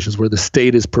situations where the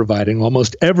state is providing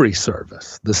almost every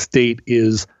service. The state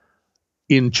is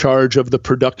in charge of the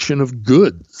production of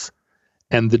goods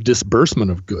and the disbursement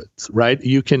of goods, right?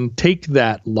 You can take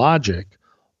that logic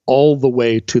all the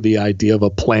way to the idea of a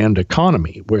planned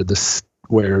economy, where the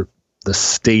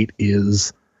state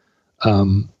is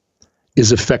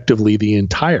effectively the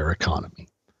entire economy,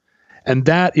 and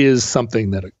that is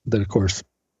something that of course,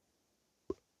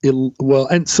 so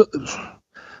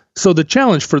the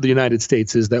challenge for the United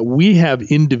States is that we have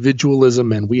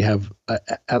individualism, and we have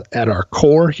at our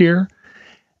core here,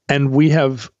 and we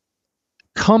have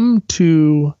come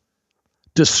to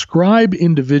describe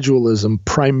individualism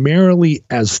primarily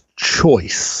as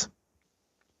choice.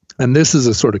 And this is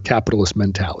a sort of capitalist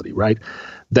mentality, right?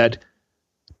 That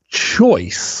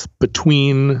choice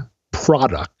between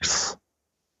products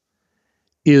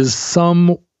is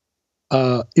a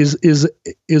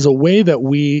way that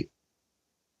we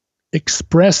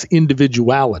express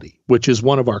individuality, which is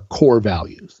one of our core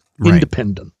values,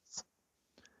 independence.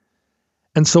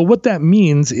 And so what that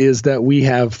means is that we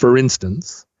have, for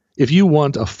instance, if you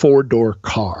want a 4-door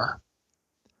car,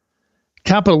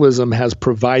 capitalism has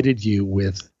provided you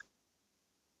with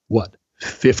what,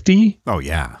 50? Oh,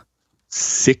 yeah.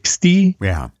 60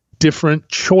 different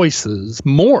choices,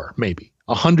 more maybe,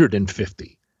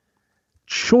 150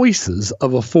 choices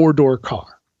of a 4-door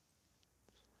car.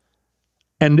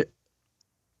 And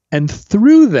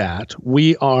through that,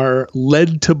 we are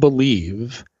led to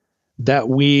believe that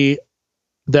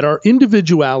our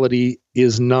individuality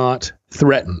is not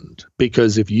threatened,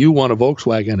 because if you want a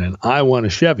Volkswagen and I want a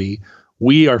Chevy,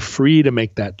 we are free to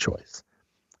make that choice.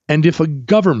 And if a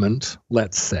government,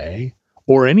 let's say,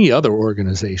 or any other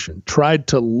organization tried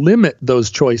to limit those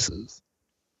choices,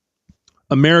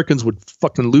 Americans would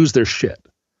fucking lose their shit,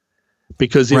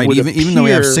 because it right. would Even though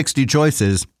we have appear- 60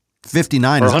 choices,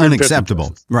 59 Or is 150 unacceptable.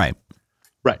 choices. Right.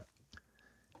 Right.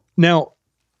 Now,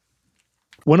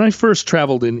 when I first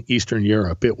traveled in Eastern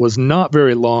Europe, it was not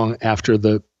very long after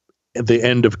the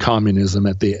end of communism,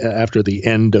 after the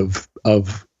end of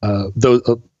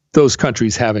those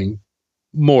countries having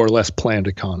more or less planned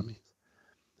economies.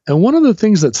 And one of the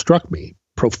things that struck me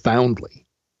profoundly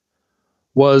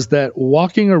was that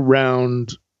walking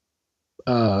around,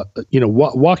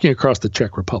 walking across the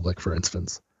Czech Republic, for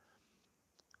instance,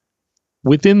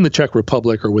 within the Czech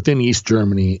Republic or within East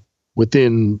Germany,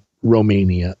 within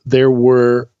Romania, there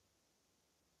were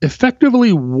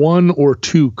effectively one or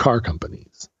two car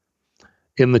companies.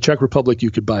 In the Czech Republic,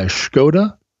 you could buy a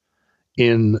Škoda.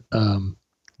 In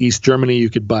East Germany, you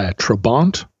could buy a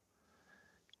Trabant.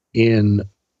 In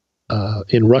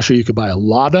Russia, you could buy a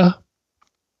Lada.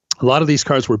 A lot of these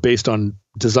cars were based on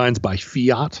designs by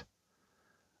Fiat.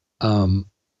 And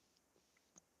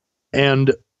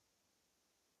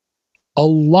a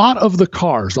lot of the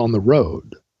cars on the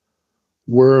road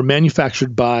were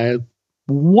manufactured by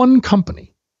one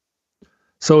company.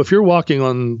 So if you're walking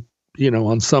on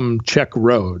some Czech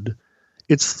road,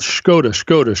 it's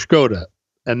Škoda,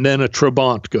 and then a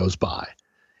Trabant goes by.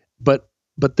 But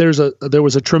there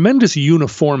was a tremendous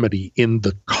uniformity in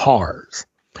the cars.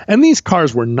 And these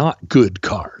cars were not good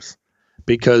cars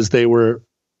because the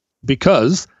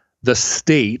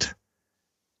state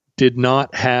did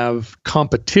not have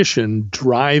competition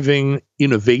driving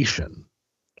innovation.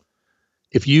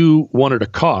 If you wanted a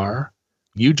car,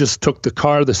 you just took the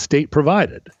car the state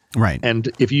provided. Right. And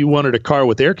if you wanted a car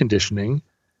with air conditioning,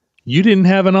 you didn't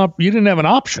have an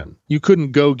option. You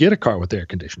couldn't go get a car with air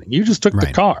conditioning. You just took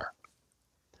the car.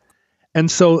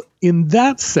 And so in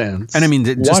that sense, and I mean,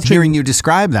 just hearing you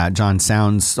describe that, John,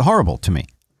 sounds horrible to me.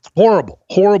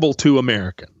 Horrible to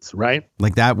Americans, right?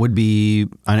 Like that would be,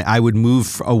 I would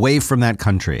move away from that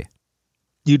country.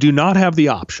 You do not have the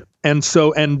option.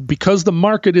 And because the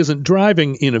market isn't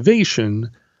driving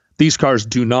innovation, these cars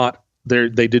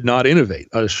they did not innovate.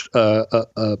 A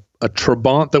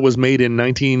Trabant that was made in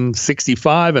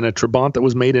 1965 and a Trabant that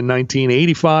was made in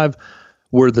 1985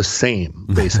 were the same,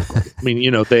 basically. I mean,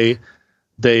 they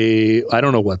I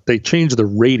don't know what, they changed the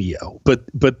radio,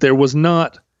 but there was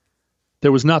not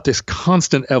this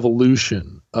constant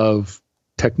evolution of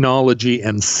technology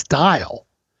and style.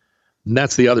 And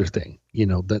that's the other thing,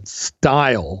 that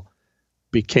style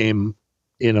became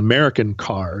in American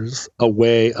cars a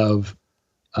way of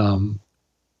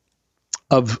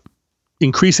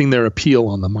increasing their appeal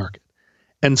on the market.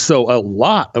 And so a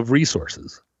lot of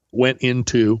resources went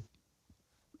into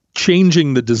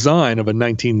changing the design of a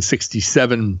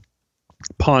 1967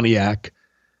 Pontiac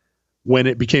when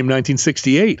it became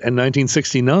 1968 and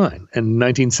 1969 and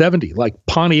 1970. Like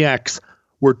Pontiacs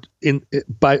were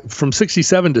from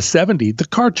 67 to 70, the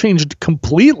car changed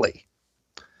completely.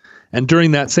 And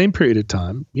during that same period of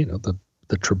time,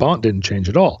 the Trabant didn't change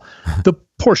at all. The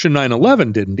Porsche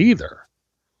 911 didn't either.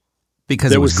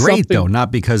 Because it was great, though,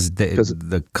 not because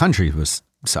the country was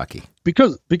sucky.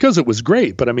 Because it was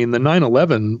great, but I mean, the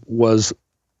 911 was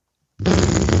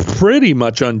pretty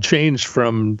much unchanged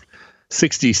from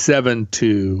 67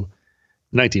 to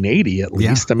 1980, at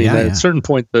least. Yeah, I mean, at a certain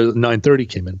point, the 930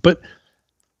 came in. But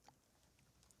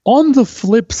on the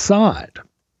flip side,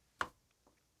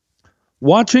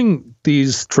 watching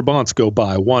these Trabants go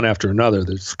by one after another,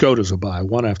 the Škodas go by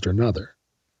one after another,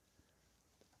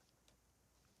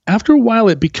 after a while,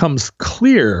 it becomes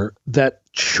clear that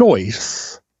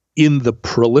choice in the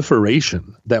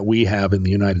proliferation that we have in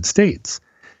the United States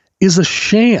is a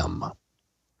sham.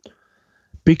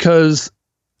 Because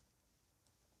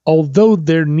although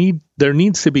there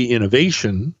needs to be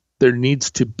innovation, there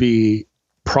needs to be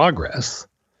progress,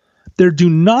 there do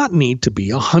not need to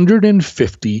be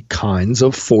 150 kinds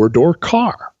of four-door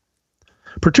car.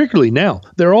 Particularly now,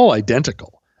 they're all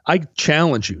identical. I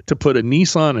challenge you to put a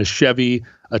Nissan, a Chevy,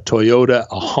 a Toyota,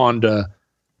 a Honda,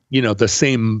 the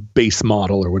same base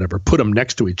model or whatever, put them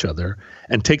next to each other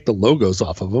and take the logos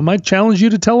off of them. I challenge you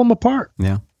to tell them apart.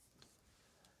 Yeah.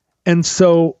 And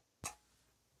so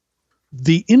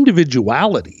the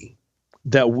individuality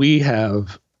that we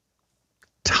have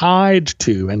tied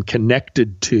to and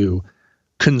connected to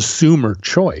consumer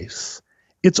choice,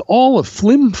 it's all a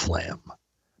flim-flam.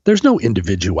 There's no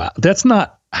individuality. That's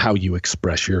not how you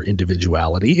express your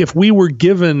individuality. If we were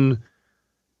given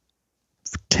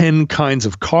 10 kinds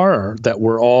of car that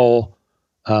were all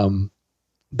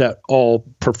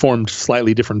performed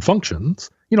slightly different functions,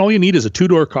 all you need is a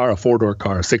 2-door car, a 4-door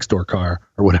car, a 6-door car,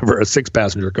 or whatever, a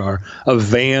 6-passenger car, a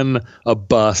van, a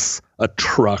bus, a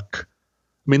truck.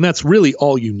 I mean, that's really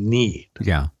all you need.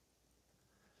 Yeah.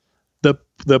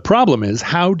 the problem is,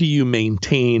 how do you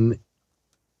maintain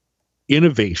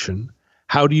innovation?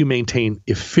 How do you maintain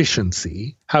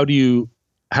efficiency? How do you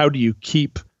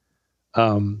keep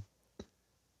and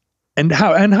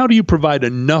how do you provide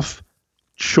enough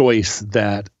choice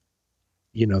that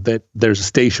that there's a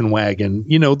station wagon?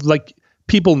 Like,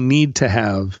 people need to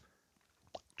have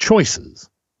choices,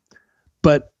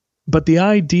 but the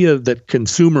idea that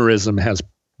consumerism has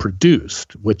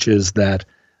produced, which is that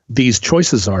these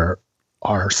choices are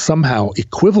somehow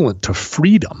equivalent to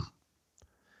freedom,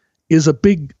 that's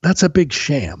a big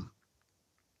sham.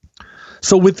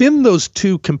 So within those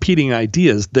two competing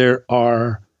ideas, there's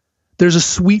a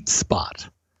sweet spot,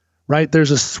 right?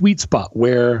 There's a sweet spot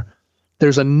where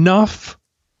there's enough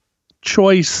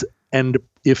choice and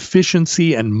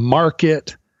efficiency and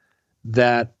market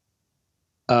that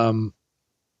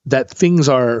things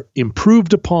are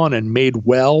improved upon and made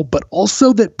well, but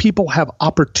also that people have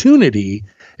opportunity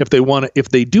if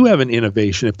they do have an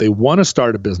innovation, if they want to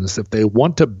start a business, if they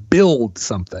want to build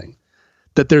something,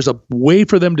 that there's a way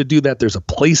for them to do that. There's a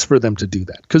place for them to do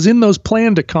that. Because in those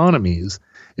planned economies,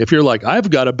 if you're like, I've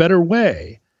got a better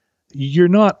way, you're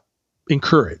not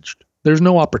encouraged. There's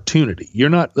no opportunity.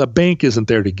 A bank isn't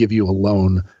there to give you a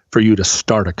loan for you to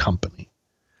start a company.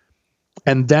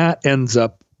 And that ends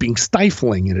up being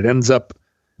stifling, and it ends up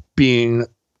being,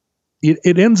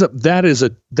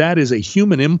 that is a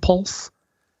human impulse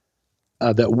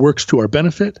that works to our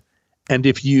benefit. And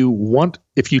if you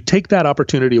take that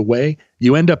opportunity away,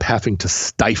 you end up having to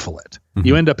stifle it. Mm-hmm.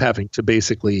 You end up having to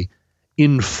basically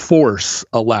enforce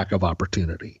a lack of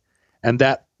opportunity. And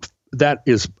that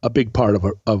is a big part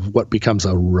of what becomes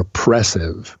a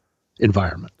repressive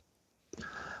environment.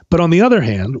 But on the other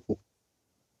hand,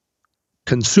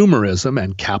 consumerism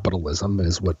and capitalism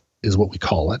is what we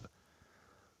call it,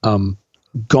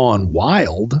 gone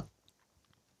wild,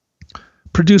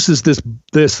 produces this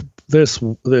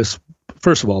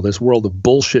first of all, this world of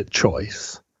bullshit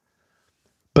choice.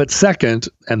 But second,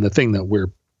 and the thing that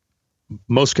we're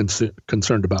most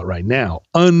concerned about right now,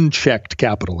 unchecked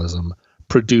capitalism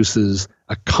produces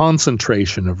a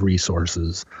concentration of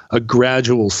resources, a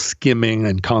gradual skimming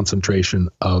and concentration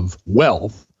of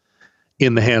wealth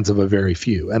in the hands of a very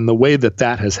few. And the way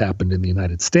that has happened in the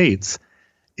United States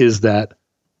is that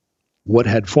what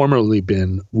had formerly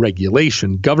been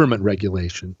government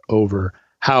regulation over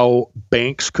how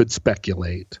banks could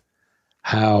speculate,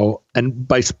 and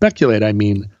by speculate, I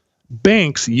mean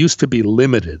banks used to be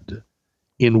limited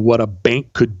in what a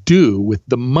bank could do with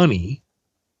the money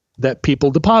that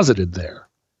people deposited there.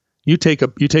 You take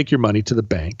your money to the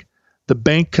bank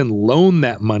can loan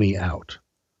that money out.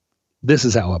 This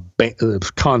is how a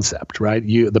concept, right?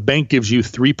 The bank gives you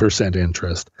 3%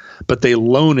 interest, but they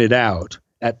loan it out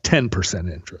at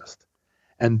 10% interest.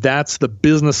 And that's the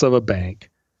business of a bank.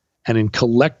 And in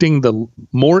collecting the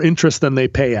more interest than they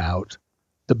pay out,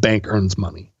 the bank earns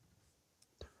money.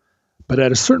 But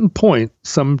at a certain point,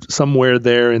 somewhere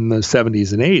there in the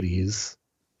 70s and 80s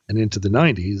and into the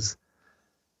 90s,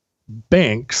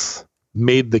 banks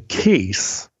made the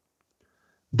case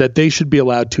that they should be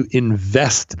allowed to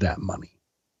invest that money,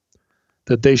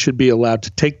 that they should be allowed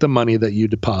to take the money that you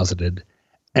deposited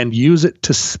and use it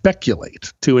to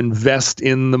speculate, to invest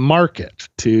in the market,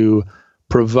 to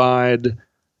provide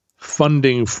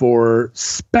funding for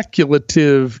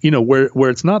speculative, where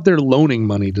it's not they're loaning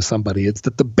money to somebody, it's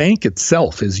that the bank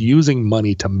itself is using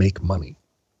money to make money.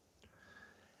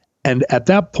 And at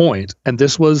that point, and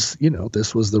this was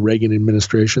the Reagan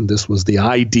administration, this was the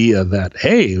idea that,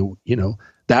 hey,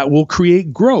 that will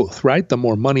create growth, right? The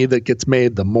more money that gets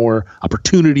made, the more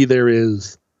opportunity there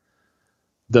is.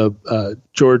 The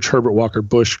George Herbert Walker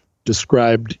Bush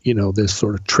described, this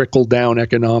sort of trickle-down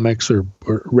economics, or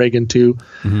Reagan too.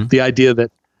 Mm-hmm. The idea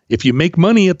that if you make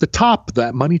money at the top,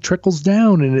 that money trickles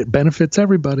down and it benefits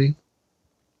everybody.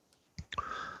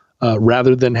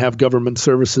 Rather than have government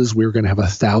services, we were going to have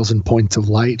 1,000 points of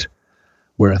light,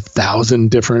 where 1,000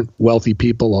 different wealthy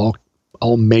people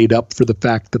all made up for the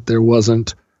fact that there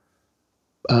weren't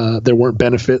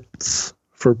benefits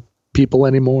for people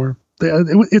anymore.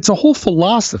 It's a whole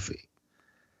philosophy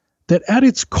that at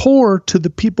its core, to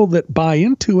the people that buy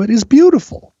into it, is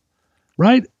beautiful,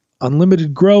 right?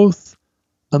 Unlimited growth,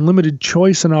 unlimited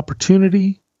choice and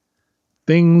opportunity.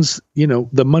 Things,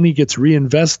 the money gets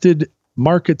reinvested.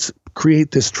 Markets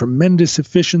create this tremendous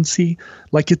efficiency.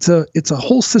 Like it's a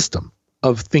whole system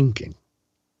of thinking.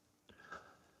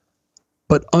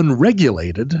 But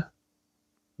unregulated,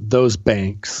 those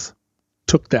banks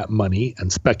took that money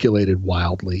and speculated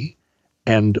wildly,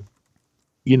 and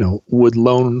would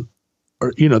loan,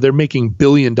 or they're making $1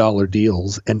 billion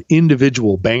deals, and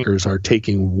individual bankers are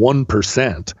taking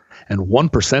 1% And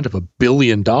 1% of $1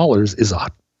 billion is a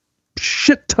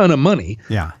shit ton of money.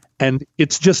 Yeah. And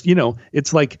it's just,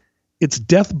 it's like, it's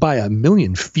death by a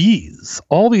million fees.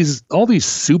 All these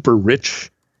super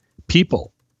rich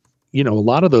people, a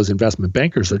lot of those investment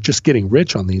bankers are just getting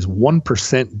rich on these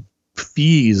 1%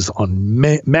 fees on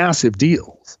massive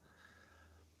deals.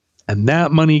 And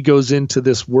that money goes into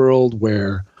this world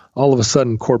where all of a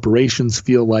sudden corporations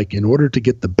feel like in order to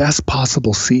get the best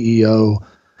possible CEO,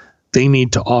 they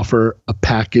need to offer a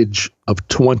package of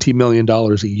 $20 million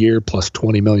a year plus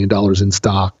 $20 million in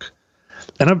stock.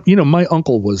 And my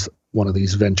uncle was one of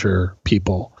these venture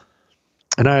people.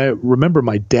 And I remember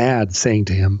my dad saying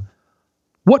to him,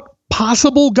 what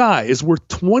possible guy is worth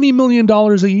 $20 million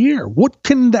a year?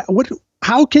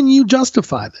 How can you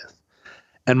justify this?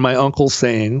 And my uncle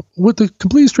saying, with a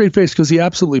complete straight face, because he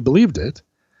absolutely believed it,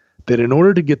 that in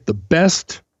order to get the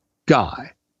best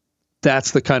guy,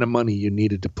 that's the kind of money you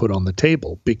needed to put on the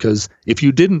table. Because if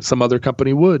you didn't, some other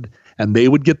company would, and they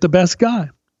would get the best guy.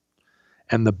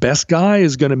 And the best guy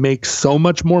is going to make so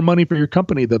much more money for your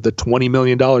company that the $20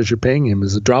 million you're paying him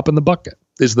is a drop in the bucket,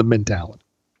 is the mentality.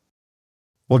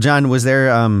 Well, John, was there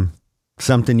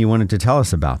something you wanted to tell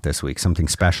us about this week? Something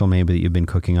special maybe that you've been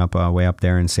cooking up way up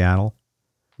there in Seattle?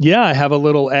 Yeah, I have a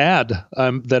little ad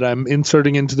that I'm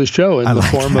inserting into the show in the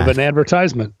form of an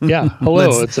advertisement. Yeah,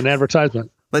 hello, it's an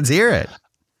advertisement. Let's hear it.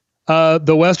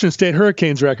 The Western State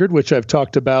Hurricanes record, which I've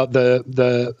talked about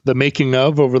the making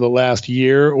of over the last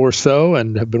year or so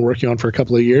and have been working on for a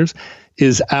couple of years,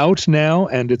 is out now,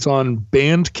 and it's on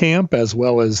Bandcamp as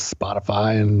well as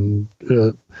Spotify and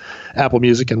Apple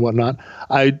Music and whatnot.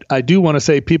 I do want to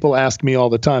say, people ask me all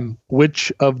the time,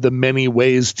 which of the many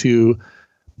ways to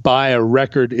buy a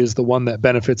record is the one that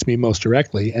benefits me most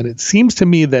directly. And it seems to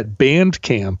me that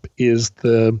Bandcamp is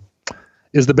the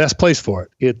best place for it.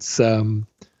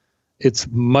 It's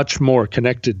much more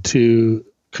connected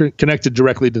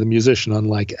directly to the musician,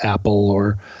 unlike Apple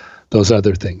or those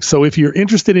other things. So if you're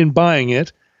interested in buying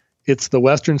it, it's the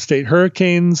Western State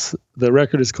Hurricanes. The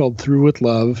record is called Through With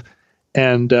Love,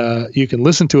 and you can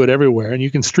listen to it everywhere, and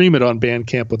you can stream it on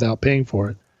Bandcamp without paying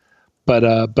for it.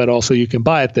 But also you can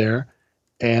buy it there.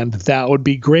 And that would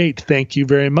be great. Thank you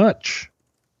very much.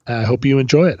 I hope you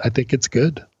enjoy it. I think it's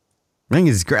good. I think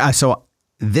it's great. So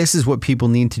this is what people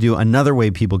need to do. Another way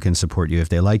people can support you if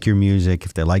they like your music,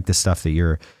 if they like the stuff that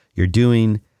you're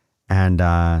doing, and they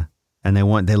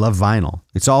love vinyl.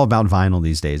 It's all about vinyl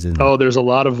these days, isn't it? Oh, there's a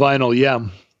lot of vinyl. Yeah.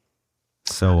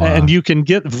 So and you can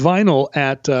get vinyl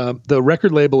at the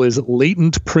record label is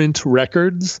Latent Print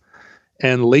Records.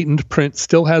 And Latent Print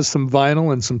still has some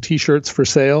vinyl and some T-shirts for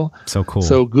sale. So cool.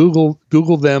 So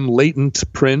Google them, Latent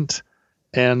Print,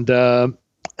 and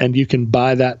you can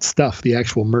buy that stuff, the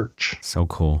actual merch. So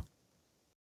cool.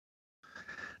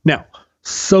 Now,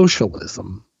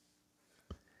 socialism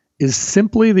is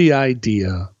simply the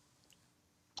idea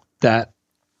that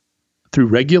through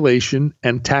regulation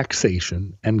and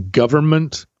taxation and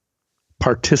government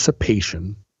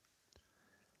participation,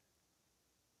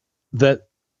 that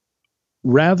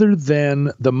rather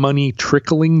than the money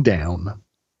trickling down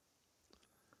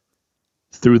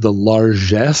through the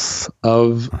largesse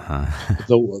of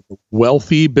the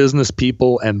wealthy business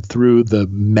people and through the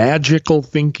magical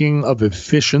thinking of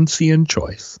efficiency and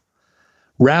choice,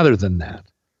 rather than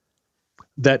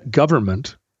that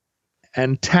government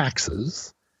and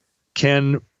taxes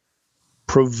can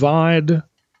provide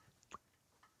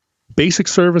basic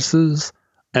services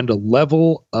and a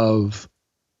level of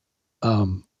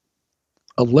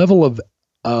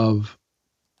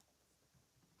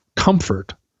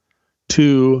comfort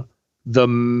to the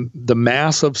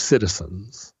mass of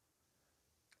citizens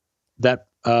that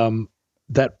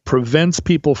prevents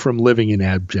people from living in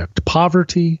abject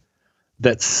poverty,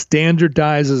 that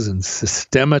standardizes and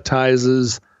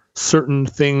systematizes certain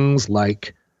things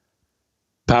like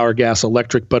power, gas,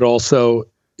 electric, but also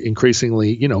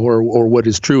increasingly, or what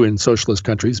is true in socialist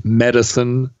countries,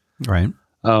 medicine, right?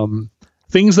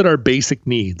 Things that are basic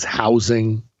needs,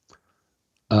 housing,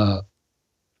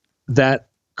 that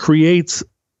creates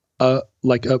a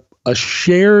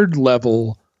shared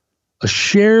level, a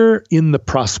share in the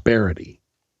prosperity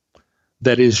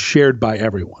that is shared by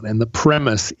everyone. And the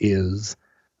premise is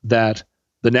that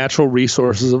the natural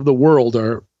resources of the world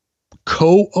are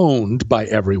co-owned by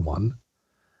everyone.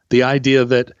 The idea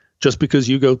that just because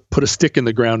you go put a stick in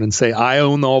the ground and say, I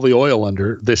own all the oil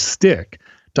under this stick,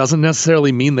 doesn't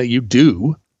necessarily mean that you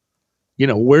do.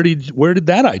 Where did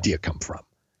that idea come from?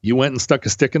 You went and stuck a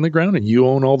stick in the ground and you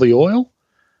own all the oil?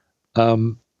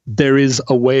 There is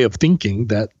a way of thinking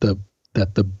that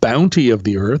the bounty of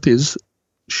the earth is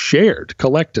shared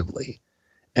collectively.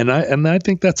 And I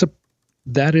think that's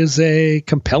that is a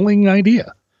compelling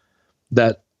idea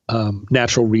that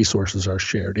natural resources are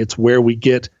shared. It's where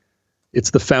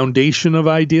it's the foundation of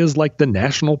ideas like the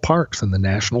national parks and the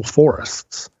national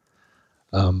forests.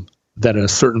 That at a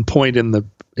certain point in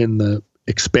the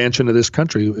expansion of this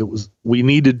country, we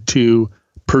needed to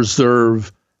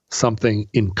preserve something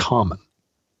in common.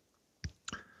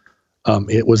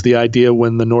 It was the idea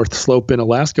when the North Slope in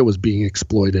Alaska was being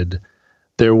exploited.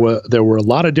 There were a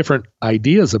lot of different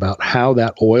ideas about how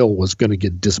that oil was going to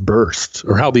get dispersed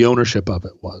or how the ownership of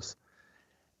it was.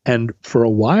 And for a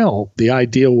while, the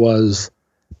idea was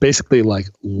basically like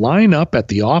line up at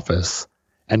the office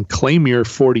and claim your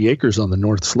 40 acres on the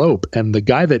North Slope. And the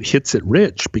guy that hits it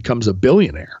rich becomes a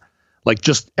billionaire, like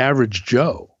just average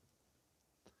Joe.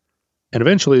 And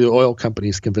eventually the oil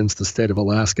companies convinced the state of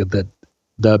Alaska that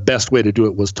the best way to do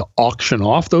it was to auction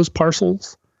off those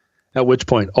parcels, at which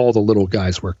point all the little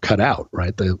guys were cut out,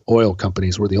 right? The oil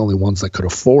companies were the only ones that could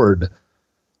afford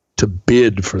to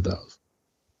bid for those.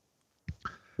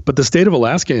 But the state of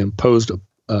Alaska imposed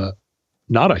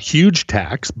not a huge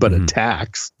tax, but a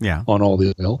tax on all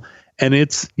the oil. And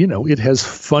it has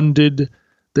funded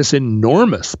this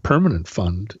enormous permanent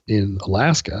fund in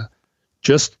Alaska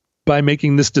just by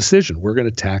making this decision. We're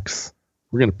going to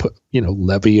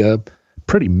levy a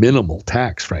pretty minimal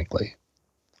tax, frankly,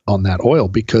 on that oil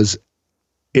because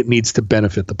it needs to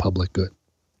benefit the public good.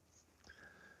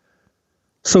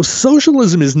 So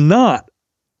socialism is not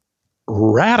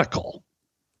radical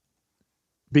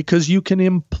because you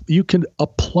can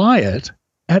apply it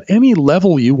at any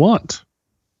level you want.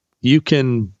 You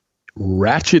can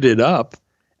ratchet it up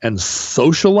and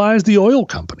socialize the oil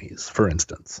companies, for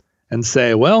instance, and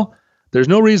say, well, there's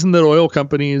no reason that oil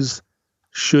companies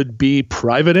should be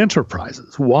private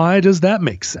enterprises. Why does that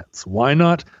make sense? Why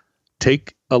not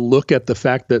take a look at the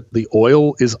fact that the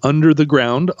oil is under the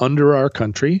ground, under our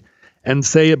country, and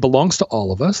say it belongs to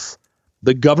all of us?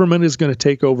 The government is going to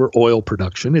take over oil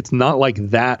production. It's not like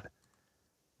that.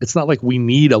 It's not like we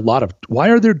need a lot of. Why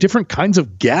are there different kinds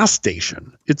of gas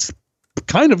station? It's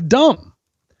kind of dumb.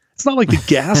 It's not like the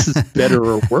gas is better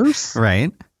or worse.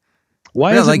 Right.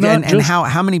 Why is it not and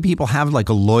how many people have like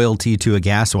a loyalty to a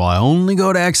gas? Well, I only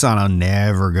go to Exxon. I'll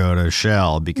never go to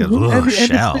Shell because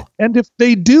Shell. And if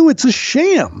they do, it's a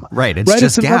sham. Right.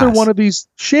 It's another one of these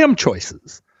sham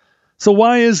choices. So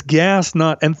why is gas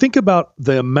not? And think about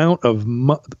the amount of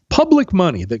public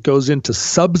money that goes into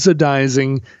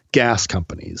subsidizing gas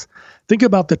companies. Think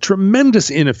about the tremendous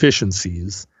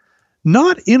inefficiencies,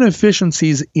 not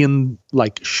inefficiencies in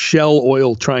like Shell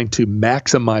Oil trying to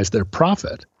maximize their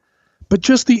profit, but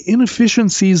just the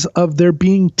inefficiencies of there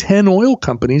being 10 oil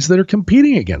companies that are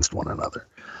competing against one another.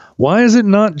 Why is it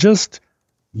not just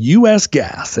U.S.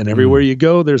 gas, and everywhere you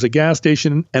go, there's a gas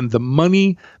station, and the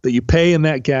money that you pay in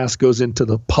that gas goes into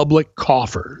the public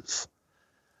coffers,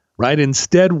 right?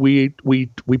 Instead, we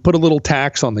put a little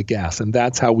tax on the gas, and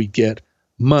that's how we get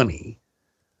money,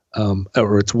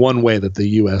 or it's one way that the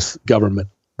U.S. government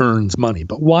earns money.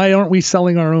 But why aren't we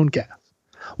selling our own gas?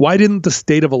 Why didn't the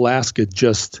state of Alaska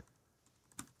just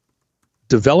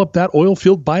develop that oil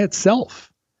field by itself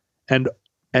and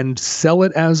sell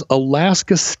it as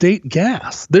Alaska state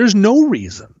gas? There's no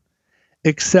reason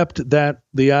except that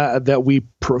that we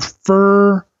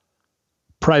prefer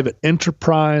private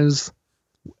enterprise,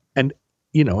 and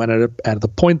at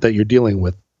the point that you're dealing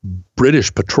with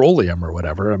British Petroleum or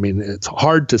whatever. I mean, it's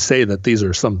hard to say that these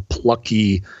are some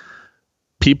plucky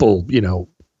people,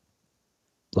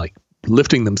 like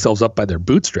lifting themselves up by their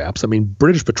bootstraps. I mean,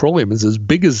 British Petroleum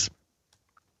is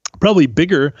probably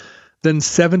bigger than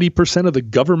 70% of the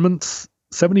governments,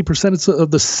 70% of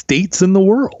the states in the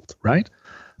world, right?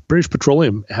 British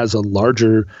Petroleum has a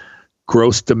larger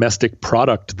gross domestic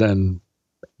product than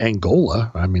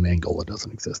Angola. I mean, Angola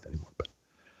doesn't exist anymore, but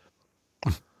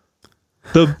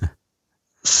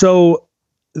so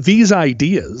these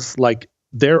ideas, like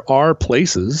there are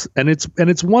places, and it's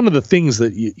one of the things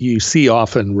that you see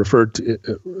often referred to.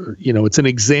 It's an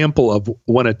example of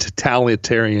when a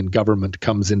totalitarian government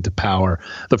comes into power.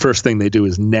 The first thing they do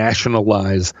is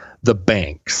nationalize the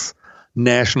banks,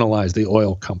 nationalize the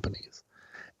oil companies,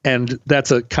 and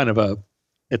that's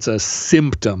it's a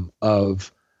symptom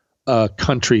of a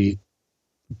country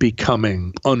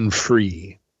becoming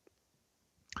unfree.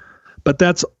 But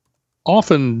that's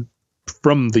often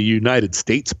from the United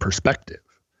States perspective.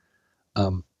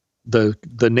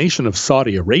 The nation of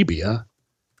Saudi Arabia,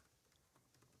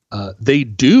 they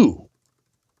do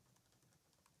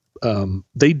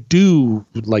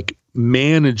like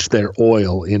manage their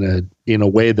oil in a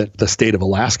way that the state of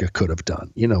Alaska could have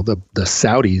done. The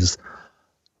Saudis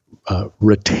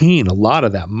retain a lot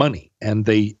of that money, and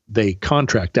they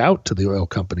contract out to the oil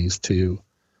companies to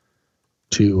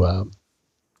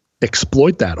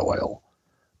exploit that oil.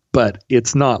 But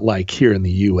it's not like here in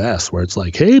the U.S. where it's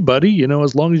like, hey, buddy,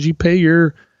 as long as your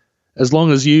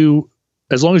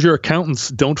accountants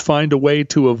don't find a way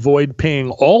to avoid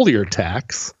paying all your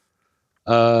tax,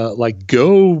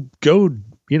 go,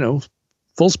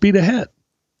 full speed ahead.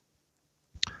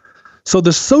 So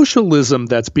the socialism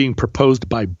that's being proposed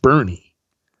by Bernie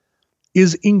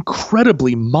is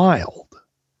incredibly mild.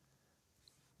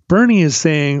 Bernie is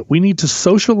saying we need to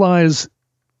socialize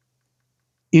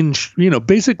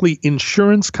basically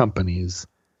insurance companies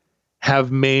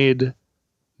have made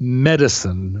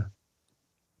medicine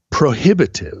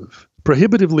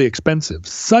prohibitively expensive,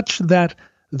 such that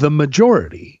the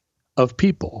majority of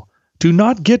people do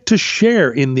not get to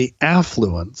share in the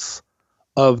affluence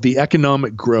of the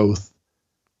economic growth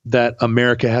that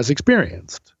America has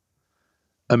experienced.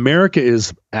 America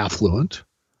is affluent.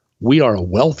 We are a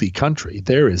wealthy country.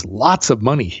 There is lots of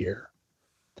money here.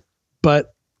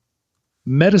 But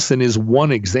medicine is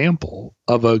one example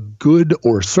of a good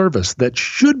or service that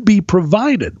should be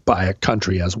provided by a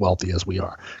country as wealthy as we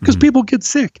are, because people get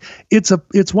sick.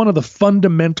 It's one of the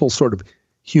fundamental sort of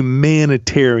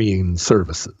humanitarian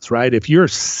services, right? If you're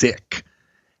sick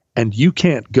and you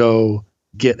can't go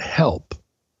get help,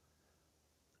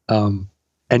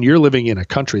 and you're living in a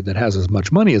country that has as much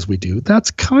money as we do,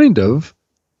 that's kind of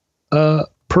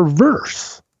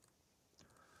perverse.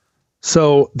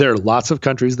 So there are lots of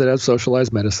countries that have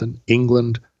socialized medicine.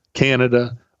 England,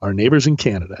 Canada, our neighbors in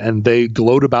Canada, and they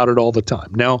gloat about it all the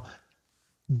time. Now,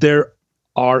 there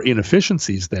are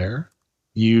inefficiencies there.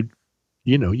 You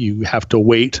have to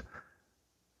wait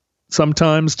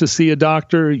sometimes to see a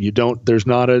doctor. You don't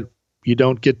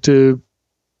get to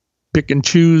pick and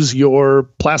choose your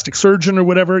plastic surgeon or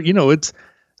whatever.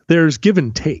 There's give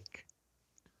and take.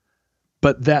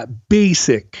 But that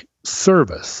basic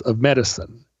service of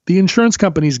medicine, the insurance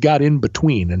companies got in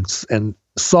between and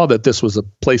saw that this was a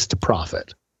place to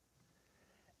profit.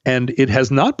 And it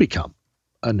has not become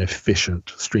an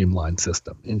efficient, streamlined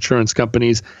system. Insurance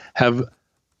companies have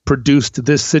produced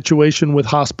this situation with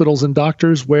hospitals and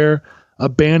doctors where a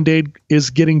Band-Aid is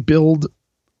getting billed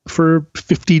for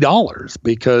 $50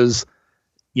 because,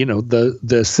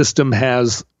 the system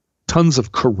has tons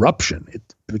of corruption.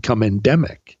 It's become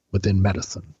endemic within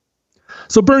medicine.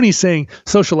 So Bernie's saying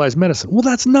socialized medicine. Well,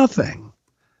 that's nothing.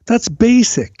 That's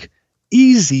basic,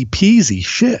 easy peasy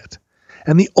shit.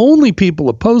 And the only people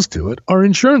opposed to it are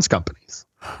insurance companies,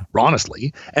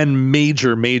 honestly, and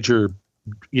major,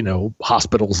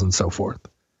 hospitals and so forth.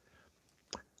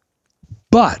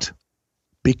 But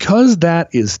because that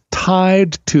is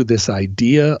tied to this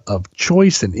idea of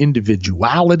choice and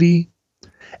individuality,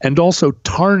 and also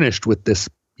tarnished with this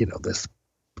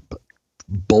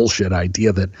bullshit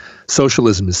idea that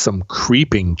socialism is some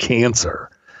creeping cancer,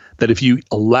 that if you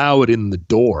allow it in the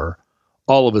door,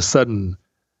 all of a sudden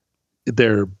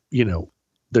there's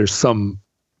some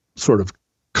sort of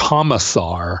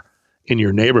commissar in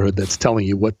your neighborhood that's telling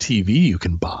you what TV you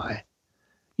can buy.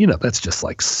 That's just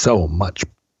like so much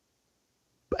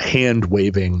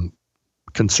hand-waving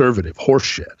conservative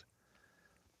horseshit.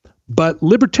 But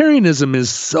libertarianism is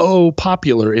so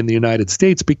popular in the United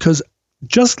States because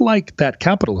just like that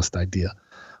capitalist idea,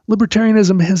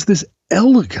 libertarianism has this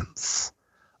elegance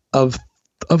of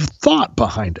thought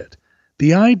behind it.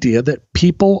 The idea that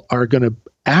people are going to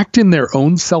act in their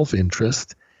own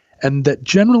self-interest, and that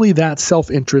generally that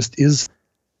self-interest is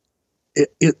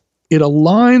it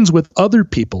aligns with other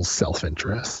people's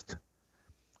self-interest,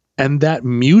 and that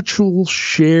mutual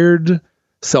shared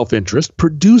self-interest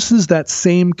produces that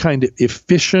same kind of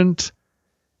efficient,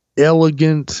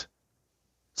 elegant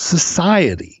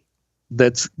society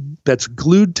that's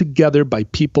glued together by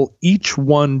people, each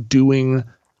one doing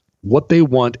what they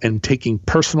want and taking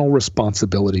personal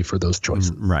responsibility for those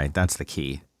choices. Right, that's the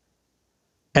key.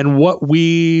 And what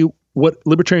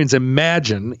libertarians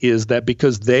imagine is that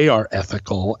because they are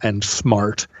ethical and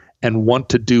smart and want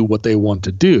to do what they want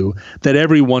to do, that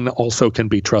everyone also can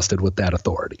be trusted with that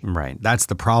authority. Right. That's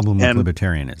the problem with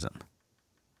libertarianism.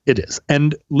 It is.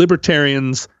 And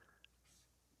libertarians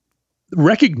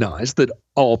recognize that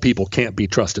all people can't be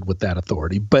trusted with that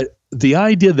authority, but the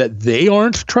idea that they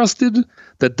aren't trusted,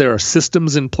 that there are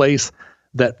systems in place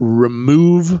that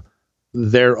remove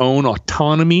their own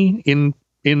autonomy in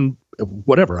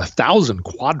whatever, 1,000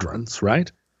 quadrants,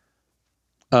 right?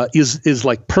 Is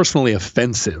like personally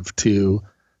offensive to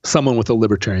someone with a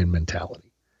libertarian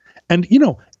mentality. And,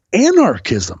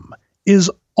 anarchism is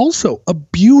also a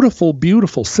beautiful,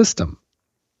 beautiful system.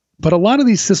 But a lot of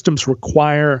these systems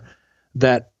require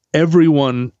that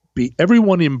everyone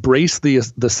everyone embrace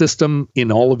the system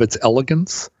in all of its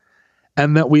elegance,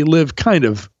 and that we live kind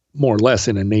of more or less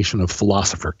in a nation of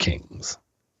philosopher kings.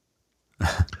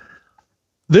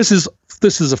 This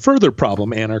is a further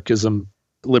problem. Anarchism,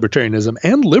 libertarianism,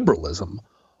 and liberalism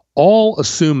all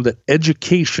assume that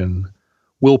education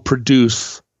will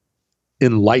produce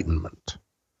enlightenment,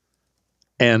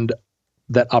 and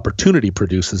that opportunity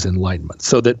produces enlightenment,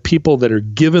 so that people that are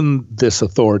given this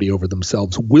authority over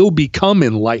themselves will become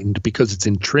enlightened because it's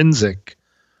intrinsic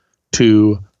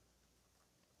to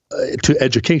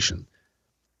education.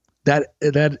 That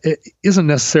isn't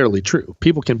necessarily true.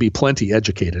 People can be plenty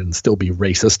educated and still be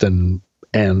racist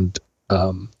and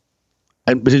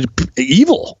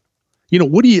evil.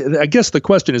 I guess the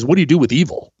question is, what do you do with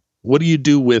evil? What do you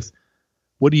do with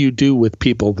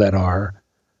people that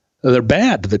they're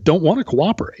bad, that don't want to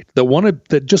cooperate,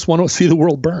 that just want to see the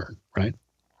world burn, right?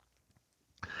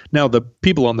 Now, the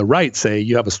people on the right say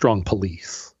you have a strong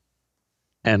police,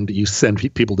 and you send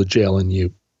people to jail and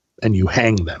you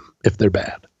hang them if they're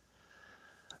bad.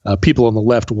 People on the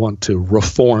left want to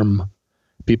reform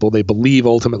people. They believe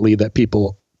ultimately that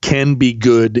people can be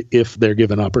good if they're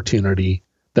given opportunity,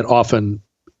 that often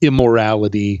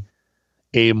amorality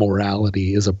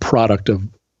is a product of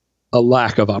a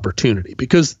lack of opportunity,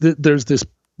 because there's this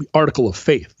article of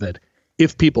faith that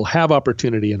if people have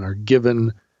opportunity and are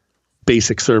given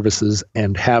basic services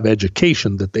and have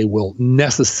education, that they will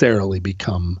necessarily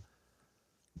become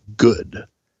good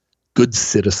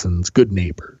citizens, good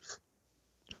neighbors.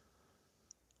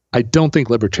 I don't think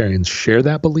libertarians share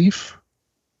that belief,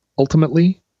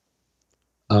 ultimately.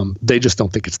 They just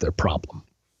don't think it's their problem,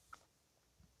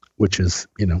 which is,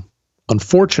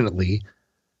 unfortunately,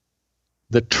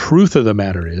 the truth of the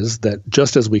matter is that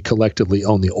just as we collectively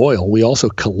own the oil, we also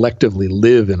collectively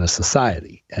live in a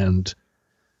society, and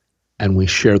we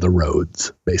share the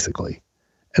roads, basically.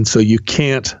 And so you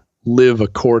can't live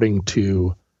according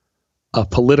to a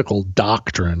political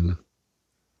doctrine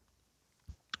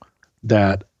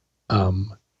that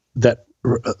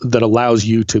allows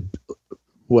you to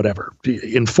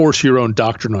enforce your own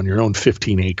doctrine on your own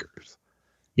 15 acres.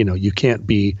 You can't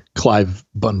be Clive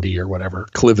Bundy or whatever,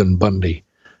 Cliven Bundy,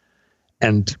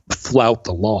 and flout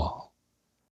the law.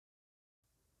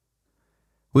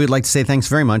 We would like to say thanks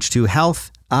very much to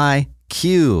Health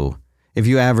IQ. If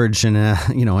you average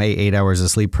 8 hours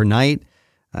of sleep per night,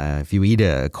 if you eat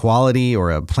a quality or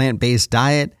a plant-based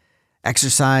diet,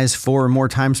 exercise 4 or more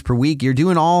times per week, you're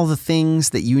doing all the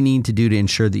things that you need to do to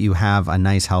ensure that you have a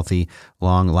nice, healthy,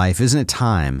 long life. Isn't it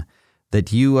time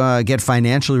that you get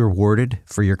financially rewarded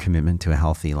for your commitment to a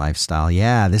healthy lifestyle?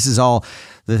 Yeah, this is all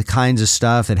the kinds of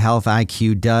stuff that Health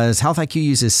IQ does. Health IQ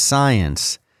uses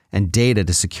science and data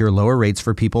to secure lower rates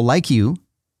for people like you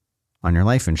on your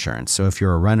life insurance. So if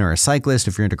you're a runner or a cyclist,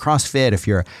 if you're into CrossFit, if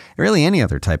you're really any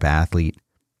other type of athlete,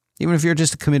 even if you're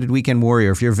just a committed weekend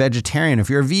warrior, if you're a vegetarian, if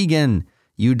you're a vegan,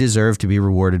 you deserve to be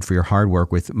rewarded for your hard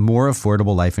work with more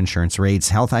affordable life insurance rates.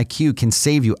 Health IQ can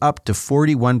save you up to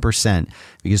 41%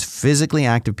 because physically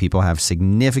active people have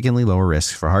significantly lower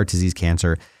risks for heart disease,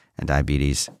 cancer, and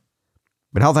diabetes.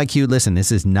 But Health IQ, listen,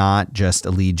 this is not just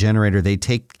a lead generator. They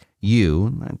take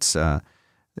you, that's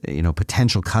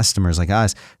potential customers like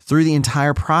us, through the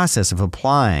entire process of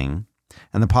applying,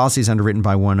 and the policy is underwritten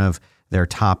by one of their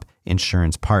top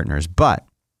insurance partners. But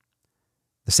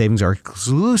the savings are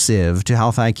exclusive to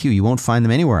Health IQ. You won't find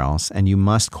them anywhere else, and you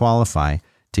must qualify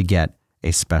to get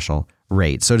a special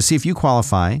rate. So to see if you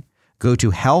qualify, go to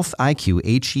Health IQ,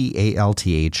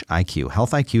 HEALTH IQ,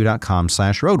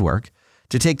 healthiq.com/roadwork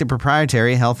to take the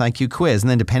proprietary Health IQ quiz. And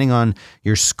then depending on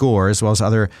your score, as well as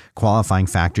other qualifying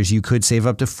factors, you could save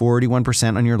up to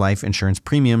 41% on your life insurance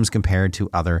premiums compared to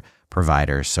other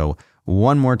providers. So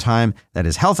one more time, that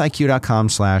is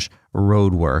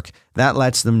healthiq.com/roadwork. That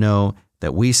lets them know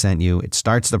that we sent you. It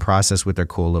starts the process with their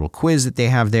cool little quiz that they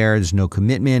have there. There's no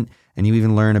commitment, and you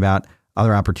even learn about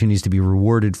other opportunities to be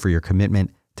rewarded for your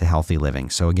commitment to healthy living.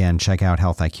 So again, check out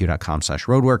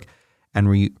healthiq.com/roadwork, and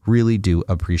we really do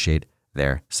appreciate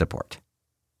their support.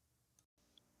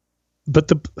 But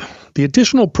the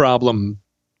additional problem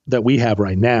that we have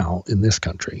right now in this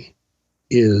country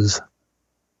is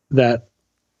that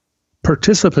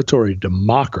participatory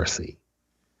democracy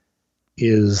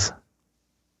is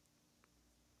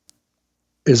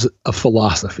a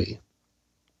philosophy,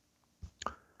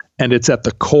 and it's at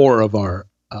the core of our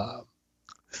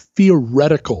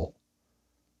theoretical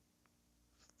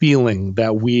feeling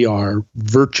that we are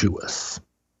virtuous.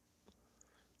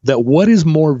 That what is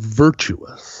more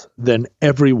virtuous than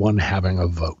everyone having a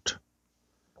vote?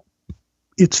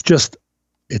 It's just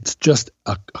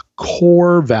a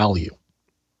core value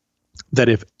that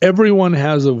if everyone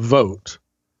has a vote,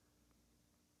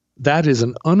 that is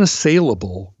an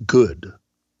unassailable good.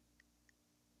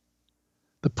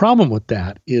 The problem with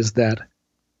that is that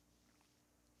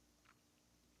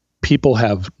people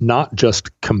have not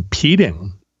just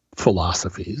competing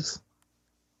philosophies,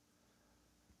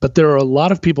 but there are a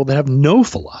lot of people that have no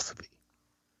philosophy,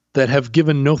 that have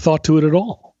given no thought to it at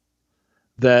all,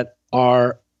 that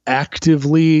are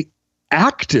actively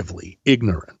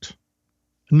ignorant,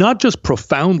 not just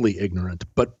profoundly ignorant,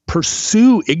 but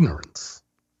pursue ignorance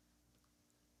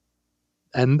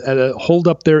and hold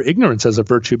up their ignorance as a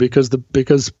virtue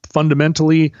because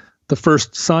fundamentally the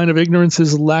first sign of ignorance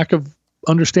is lack of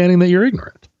understanding that you're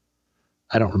ignorant.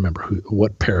 I don't remember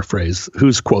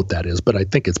whose quote that is, but I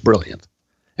think it's brilliant.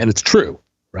 And it's true,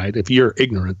 right? If you're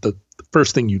ignorant, the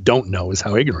first thing you don't know is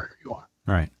how ignorant you are.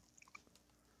 Right.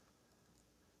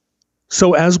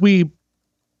 So as we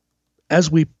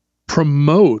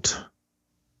promote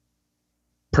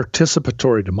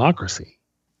participatory democracy,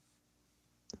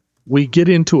 we get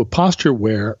into a posture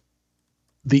where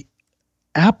the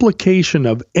application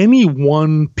of any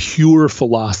one pure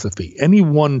philosophy, any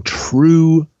one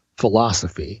true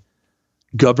philosophy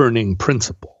governing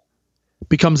principle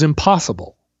becomes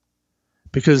impossible,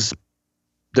 because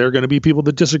there are going to be people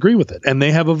that disagree with it, and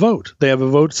they have a vote. They have a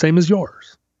vote same as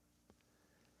yours.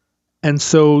 And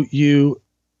so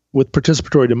with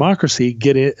participatory democracy,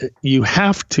 you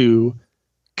have to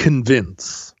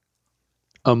convince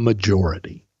a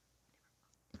majority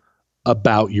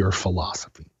about your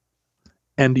philosophy.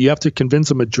 And you have to convince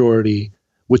a majority,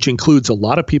 which includes a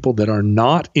lot of people that are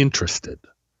not interested,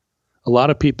 a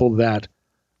lot of people that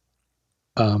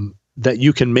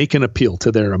you can make an appeal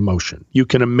to their emotion. You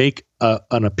can make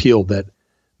an appeal that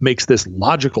makes this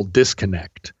logical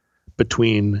disconnect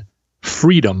between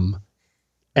freedom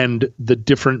and the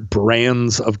different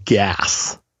brands of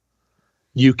gas.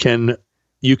 You can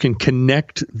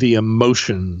connect the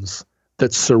emotions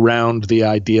that surround the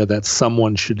idea that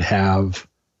someone should have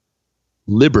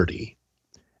liberty,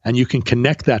 and you can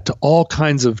connect that to all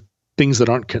kinds of things that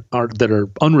are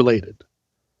unrelated.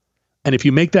 And if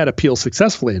you make that appeal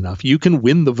successfully enough, you can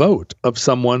win the vote of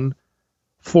someone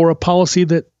for a policy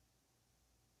that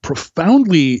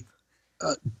profoundly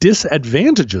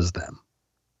disadvantages them.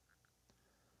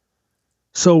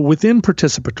 So within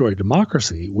participatory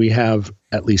democracy, we have,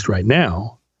 at least right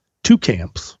now, two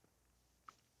camps.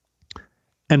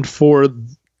 And for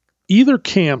either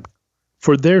camp,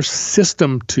 for their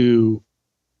system to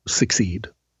succeed,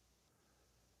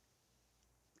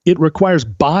 it requires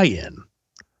buy-in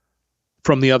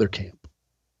from the other camp.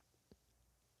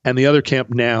 And the other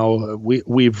camp now,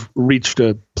 we've reached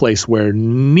a place where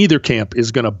neither camp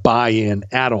is going to buy in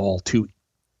at all to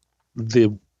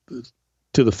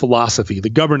the philosophy, the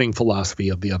governing philosophy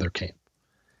of the other camp.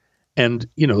 And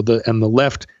the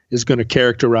left is going to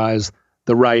characterize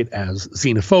the right as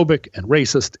xenophobic and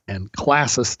racist and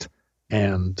classist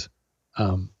and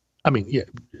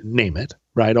name it,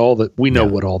 right? We know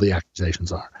what all the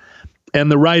accusations are.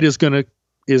 And the right is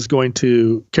going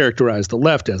to characterize the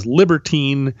left as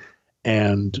libertine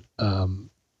and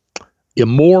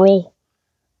immoral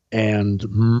and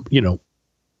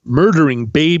murdering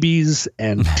babies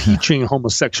and teaching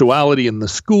homosexuality in the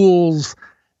schools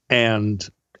and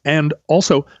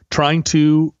also trying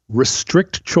to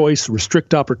restrict choice,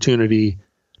 restrict opportunity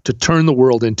to turn the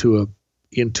world into a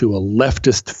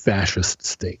leftist fascist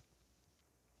state.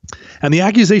 And the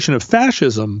accusation of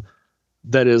fascism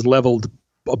that is leveled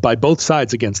by both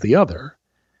sides against the other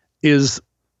is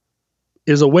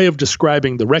a way of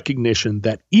describing the recognition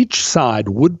that each side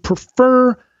would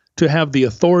prefer to have the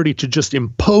authority to just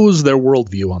impose their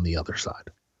worldview on the other side,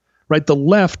 right? The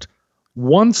left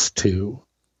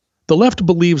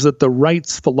believes that the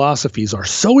right's philosophies are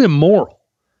so immoral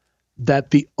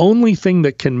that the only thing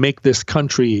that can make this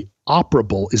country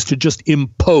operable is to just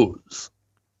impose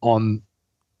on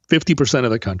 50%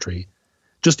 of the country,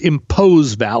 just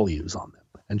impose values on them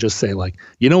and just say, like,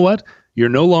 you know what? You're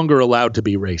no longer allowed to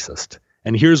be racist.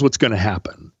 And here's what's going to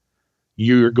happen.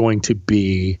 You're going to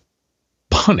be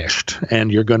punished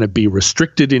and you're going to be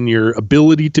restricted in your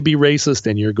ability to be racist,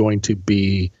 and you're going to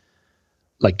be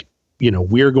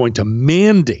we're going to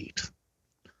mandate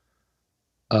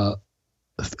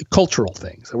cultural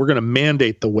things. We're going to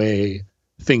mandate the way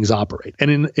things operate.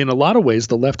 And in a lot of ways,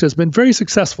 the left has been very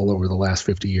successful over the last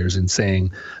 50 years in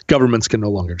saying governments can no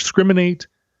longer discriminate,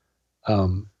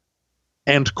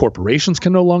 and corporations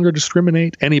can no longer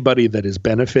discriminate. Anybody that is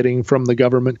benefiting from the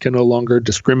government can no longer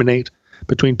discriminate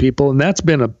between people. And that's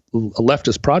been a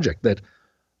leftist project that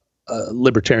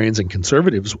libertarians and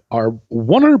conservatives are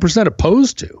 100%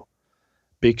 opposed to,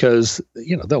 because,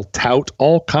 they'll tout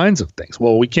all kinds of things.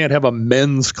 Well, we can't have a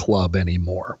men's club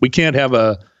anymore. We can't have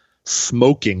a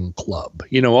smoking club.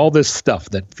 All this stuff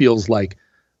that feels like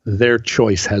their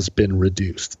choice has been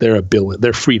reduced.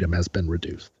 Their freedom has been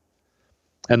reduced.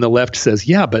 And the left says,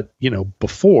 yeah, but,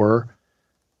 before,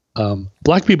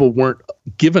 black people weren't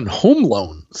given home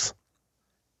loans,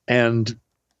 and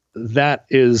that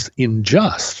is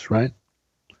unjust, right?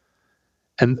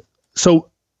 And so,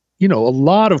 a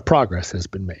lot of progress has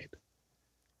been made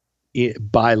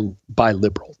by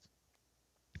liberals.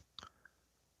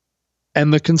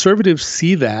 And the conservatives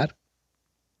see that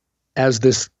as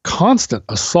this constant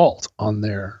assault on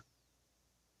their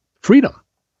freedom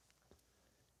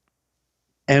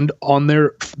and on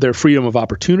their freedom of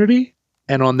opportunity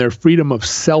and on their freedom of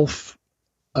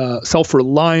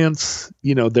self-reliance,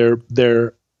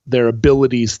 their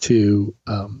abilities to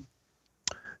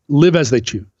live as they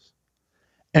choose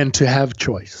and to have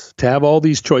choice, to have all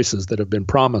these choices that have been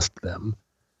promised them,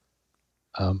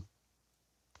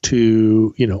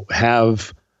 to,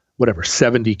 have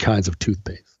 70 kinds of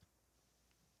toothpaste.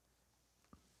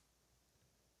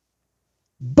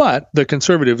 But the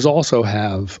conservatives also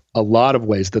have a lot of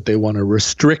ways that they want to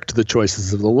restrict the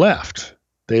choices of the left.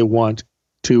 They want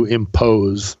to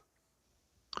impose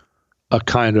a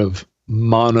kind of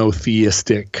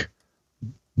monotheistic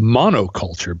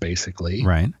monoculture, basically.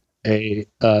 Right.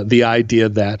 The idea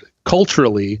that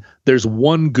culturally there's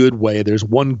one good way, there's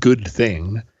one good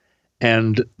thing,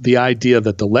 and the idea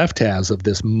that the left has of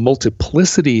this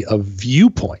multiplicity of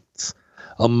viewpoints,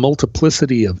 a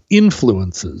multiplicity of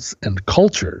influences and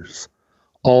cultures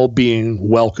all being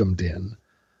welcomed in.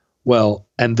 Well,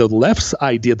 and the left's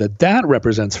idea that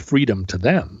represents freedom to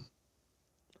them.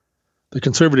 The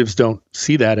conservatives don't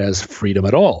see that as freedom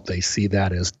at all. They see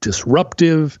that as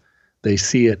disruptive. They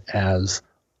see it as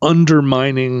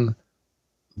undermining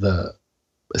the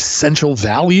essential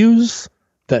values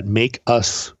that make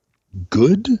us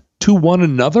good to one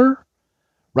another,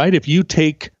 right? If you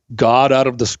take God out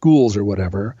of the schools or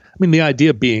whatever, the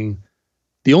idea being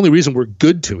the only reason we're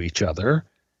good to each other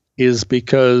is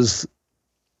because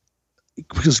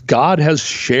God has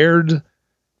shared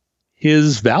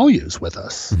his values with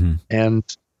us. Mm-hmm.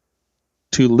 And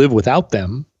to live without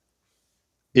them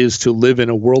is to live in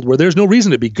a world where there's no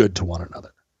reason to be good to one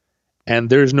another. And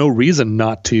there's no reason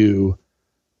not to,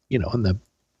 and the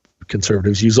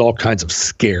conservatives use all kinds of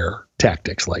scare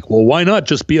tactics like, well, why not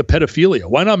just be a pedophilia?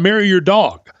 Why not marry your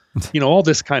dog? All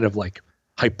this kind of like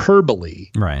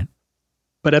hyperbole. Right.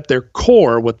 But at their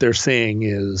core, what they're saying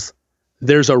is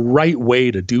there's a right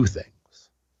way to do things.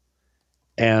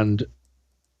 And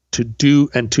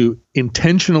to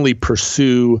intentionally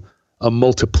pursue a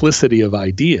multiplicity of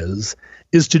ideas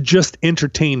is to just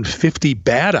entertain 50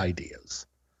 bad ideas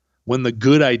when the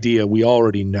good idea we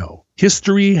already know.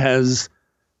 History has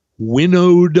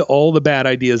winnowed all the bad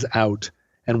ideas out,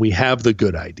 and we have the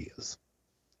good ideas.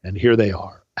 And here they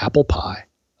are: apple pie,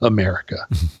 America,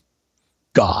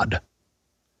 God,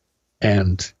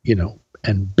 and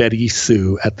Betty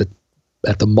Sue at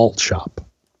the malt shop,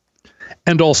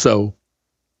 and also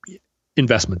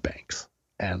investment banks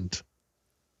and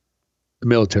the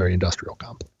military industrial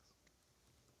complex.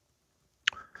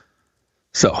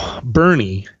 So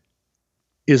Bernie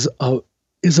is a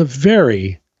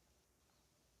very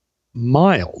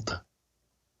mild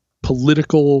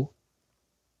political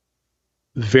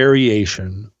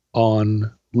variation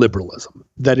on liberalism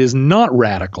that is not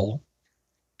radical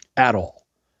at all.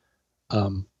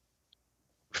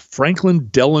 Franklin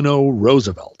Delano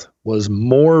Roosevelt was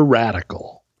more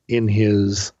radical in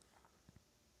his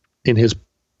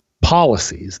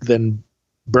policies than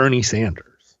Bernie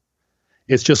Sanders.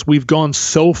 It's just we've gone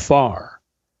so far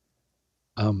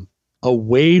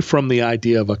away from the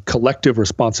idea of a collective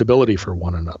responsibility for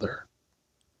one another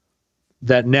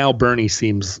that now Bernie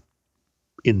seems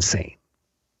insane.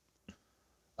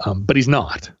 But he's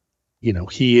not.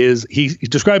 He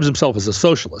describes himself as a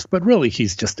socialist, but really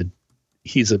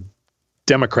he's a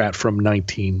Democrat from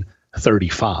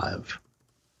 1935.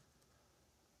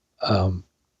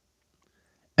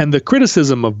 And the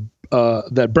criticism of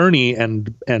that Bernie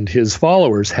and his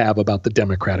followers have about the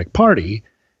Democratic Party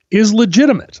is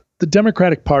legitimate. The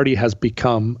Democratic Party has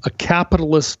become a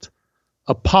capitalist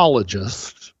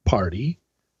apologist party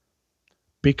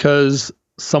because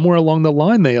somewhere along the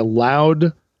line they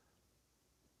allowed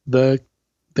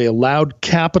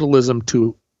capitalism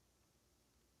to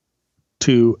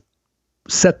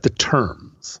set the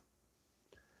terms.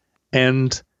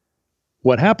 And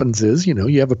what happens is,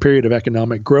 you have a period of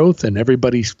economic growth and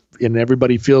everybody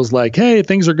feels like, hey,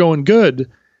 things are going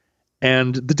good.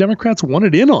 And the Democrats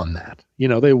wanted in on that.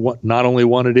 They not only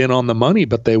wanted in on the money,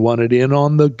 but they wanted in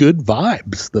on the good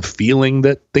vibes, the feeling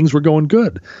that things were going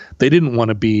good. They didn't want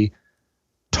to be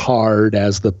tarred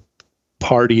as the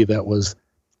party that was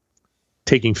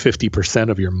taking 50%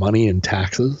 of your money in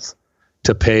taxes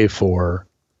to pay for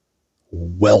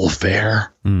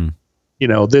welfare.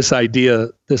 This idea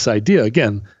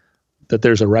again, that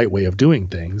there's a right way of doing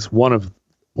things. One of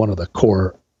the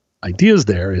core ideas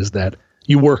there is that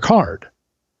you work hard.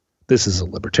 This is a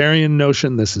libertarian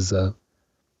notion. This is an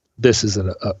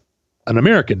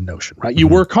American notion, right? You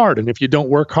work hard, and if you don't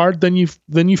work hard, then you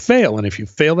fail, and if you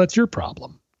fail, that's your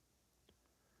problem.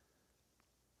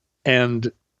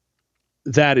 And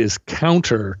that is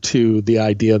counter to the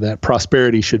idea that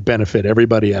prosperity should benefit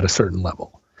everybody at a certain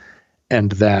level,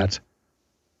 and that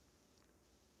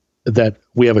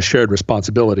we have a shared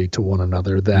responsibility to one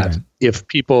another, that if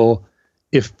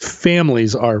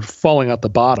families are falling out the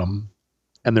bottom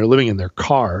and they're living in their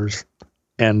cars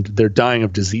and they're dying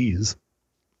of disease,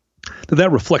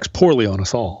 that reflects poorly on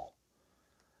us all.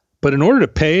 But in order to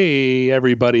pay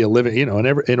everybody a living,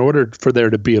 in order for there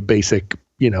to be a basic,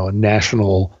 a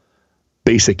national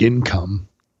basic income,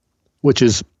 which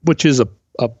is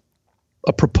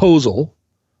a proposal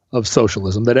of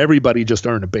socialism, that everybody just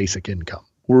earn a basic income,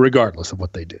 regardless of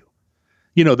what they do.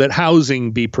 That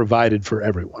housing be provided for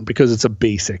everyone because it's a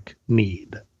basic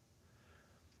need.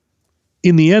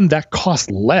 In the end, that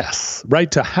costs less, right?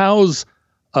 To house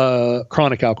a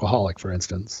chronic alcoholic, for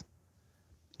instance,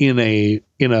 in a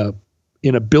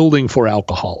building for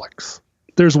alcoholics.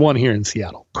 There's one here in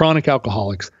Seattle. Chronic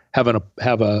alcoholics have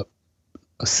a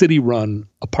city-run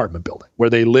apartment building where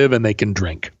they live and they can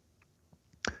drink.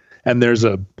 And there's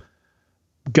a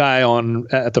guy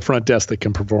at the front desk that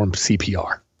can perform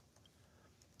CPR.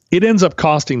 It ends up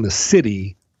costing the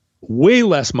city way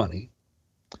less money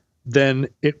than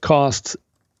it costs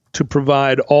to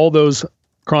provide all those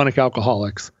chronic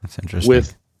alcoholics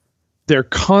with their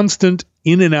constant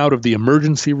in and out of the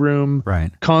emergency room,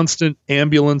 constant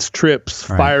ambulance trips,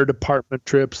 fire department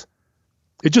trips.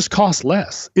 It just costs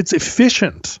less. It's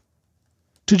efficient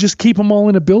to just keep them all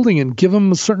in a building and give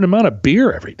them a certain amount of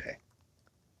beer every day.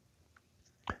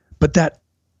 But that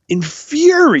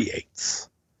infuriates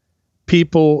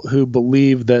people who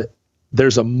believe that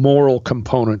there's a moral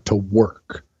component to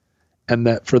work, and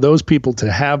that for those people to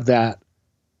have the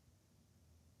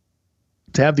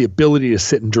ability to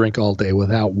sit and drink all day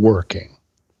without working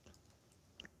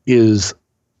is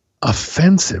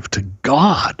offensive to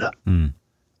God.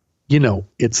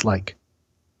 It's like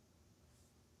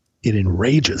it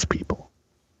enrages people,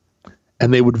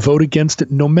 and they would vote against it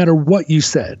no matter what you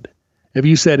said. If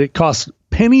you said it costs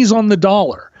pennies on the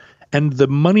dollar and the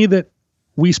money that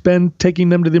we spend taking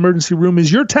them to the emergency room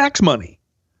is your tax money,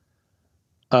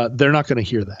 they're not going to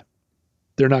hear that.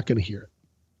 They're not going to hear it.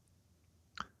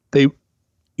 They,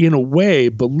 in a way,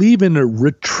 believe in a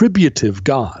retributive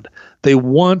God. They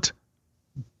want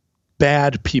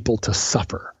bad people to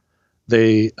suffer.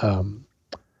 They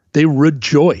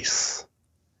rejoice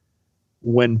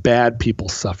when bad people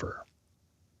suffer.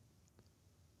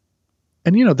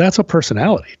 And, that's a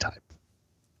personality type,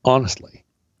 honestly.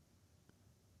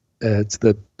 It's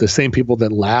the same people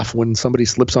that laugh when somebody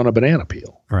slips on a banana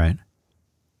peel. Right.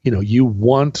 You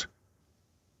want,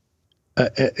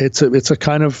 it's a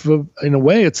kind of, in a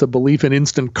way, it's a belief in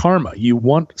instant karma. You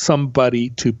want somebody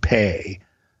to pay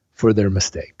for their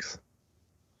mistakes.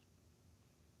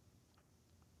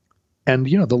 And,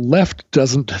 the left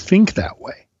doesn't think that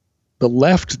way. The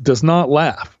left does not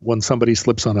laugh when somebody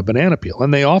slips on a banana peel.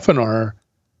 And they often are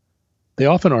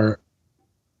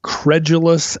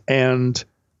credulous and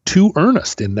too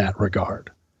earnest in that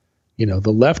regard.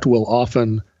 The left will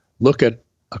often look at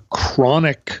a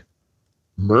chronic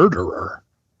murderer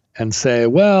and say,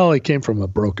 well, he came from a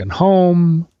broken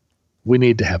home. We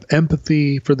need to have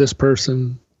empathy for this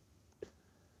person.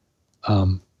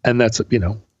 And that's,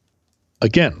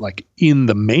 again, like in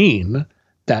the main,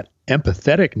 that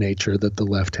empathetic nature that the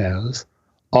left has,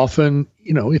 often,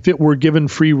 if it were given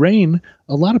free rein,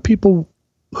 a lot of people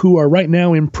who are right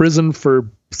now in prison for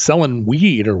selling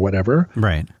weed or whatever,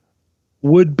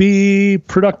 would be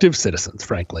productive citizens,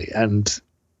 frankly. And,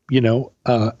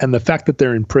 and the fact that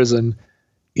they're in prison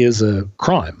is a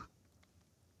crime.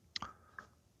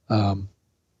 But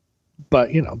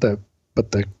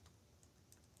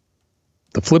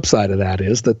the flip side of that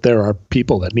is that there are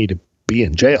people that need to be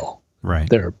in jail. Right.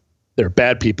 There are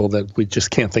bad people that we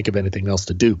just can't think of anything else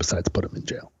to do besides put them in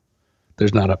jail.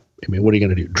 There's not what are you going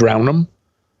to do? Drown them?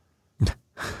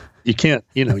 You can't,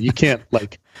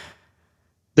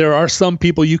 there are some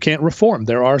people you can't reform.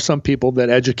 There are some people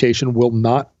that education will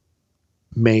not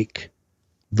make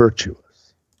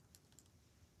virtuous.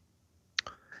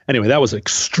 Anyway, that was an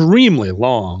extremely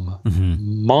long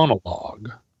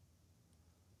monologue.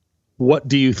 What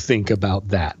do you think about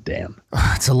that, Dan?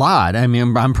 It's a lot. I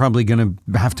mean, I'm probably going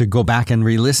to have to go back and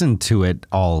re-listen to it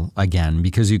all again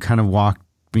because you kind of walked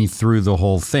me through the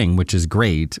whole thing, which is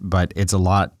great, but it's a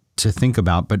lot to think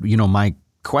about. But, my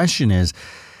question is,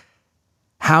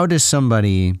 how does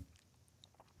somebody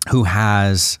who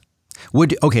has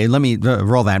okay, let me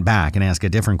roll that back and ask a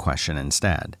different question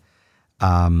instead.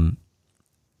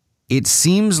 It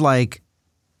seems like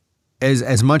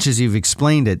as much as you've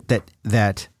explained it,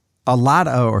 that a lot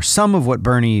of, or some of what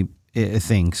Bernie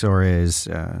thinks or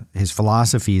his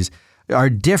philosophies are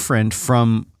different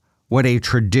from what a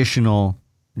traditional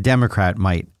Democrat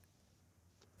might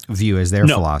view as their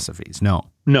philosophies.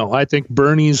 No, I think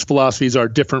Bernie's philosophies are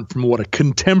different from what a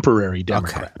contemporary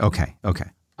Democrat. Okay.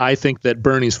 I think that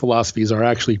Bernie's philosophies are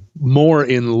actually more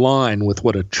in line with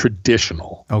what a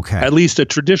traditional, at least a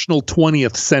traditional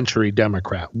 20th century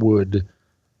Democrat would,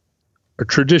 a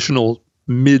traditional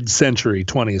mid-century,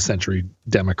 20th century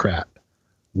Democrat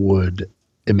would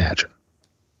imagine.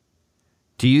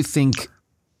 Do you think,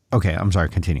 okay, I'm sorry,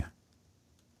 continue.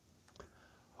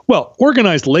 Well,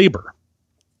 organized labor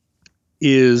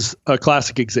is a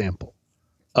classic example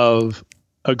of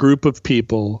a group of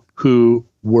people who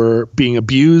were being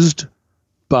abused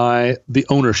by the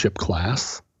ownership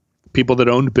class, people that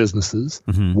owned businesses.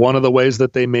 Mm-hmm. One of the ways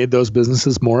that they made those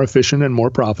businesses more efficient and more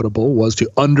profitable was to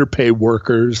underpay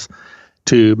workers,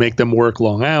 to make them work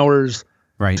long hours,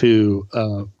 right,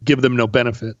 to give them no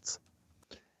benefits.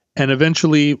 And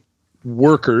eventually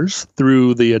workers,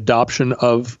 through the adoption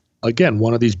of, again,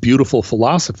 one of these beautiful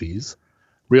philosophies,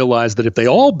 realized that if they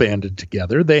all banded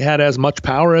together, they had as much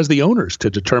power as the owners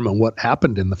to determine what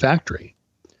happened in the factory.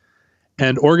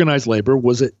 And organized labor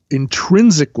was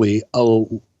intrinsically a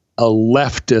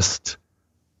leftist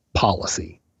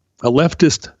policy, a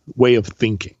leftist way of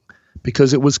thinking,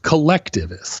 because it was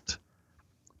collectivist.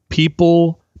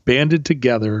 People banded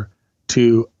together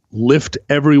to lift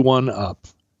everyone up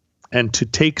and to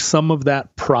take some of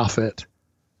that profit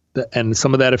and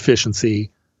some of that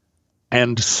efficiency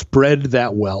and spread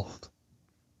that wealth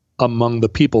among the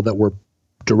people that were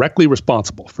directly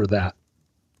responsible for that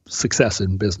success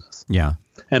in business. Yeah.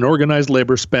 And organized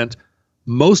labor spent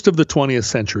most of the 20th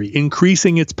century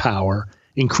increasing its power,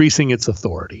 increasing its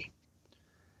authority.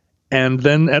 And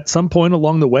then at some point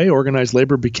along the way, organized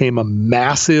labor became a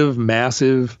massive,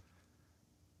 massive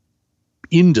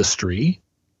industry.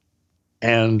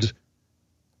 And,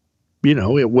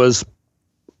 it was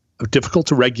difficult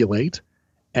to regulate.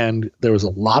 And there was a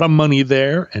lot of money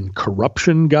there and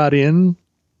corruption got in.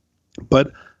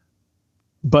 But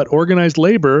organized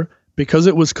labor, because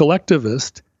it was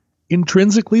collectivist,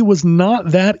 intrinsically was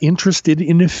not that interested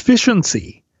in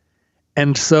efficiency.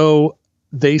 And so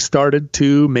they started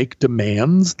to make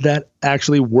demands that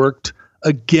actually worked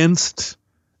against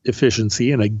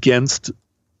efficiency and against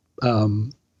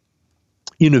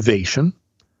innovation,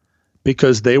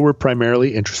 because they were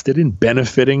primarily interested in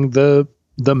benefiting the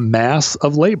mass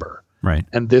of labor. Right.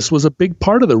 And this was a big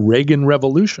part of the Reagan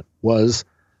Revolution, was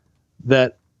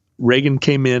that Reagan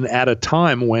came in at a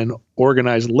time when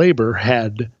organized labor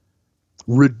had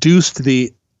reduced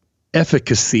the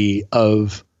efficacy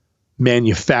of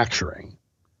manufacturing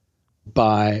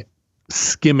by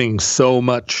skimming so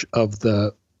much of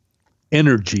the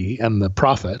energy and the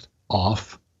profit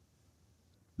off,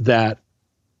 that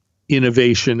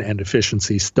innovation and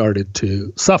efficiency started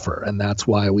to suffer. And that's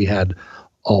why we had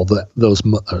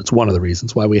it's one of the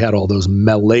reasons why we had all those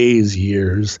malaise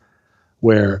years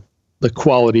where the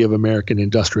quality of American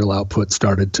industrial output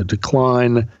started to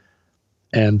decline.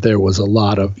 And there was a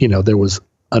lot of, there was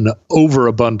an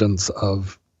overabundance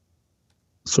of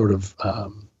sort of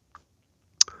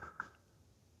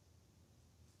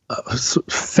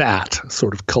fat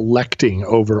sort of collecting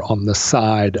over on the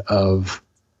side of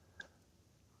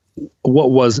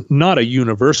what was not a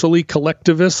universally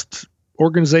collectivist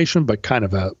organization, but kind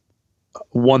of a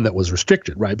one that was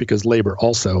restricted, right? Because labor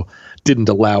also didn't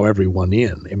allow everyone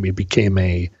in. I mean, it became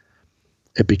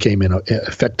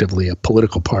effectively a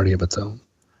political party of its own.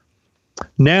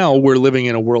 Now we're living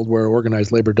in a world where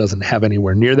organized labor doesn't have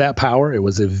anywhere near that power. It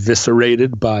was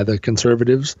eviscerated by the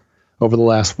conservatives over the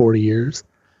last 40 years.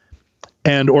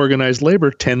 And organized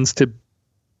labor tends to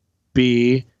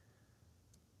be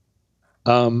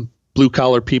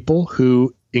blue-collar people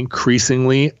who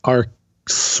increasingly are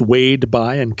swayed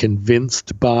by and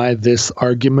convinced by this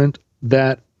argument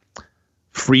that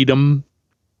freedom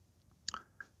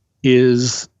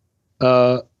is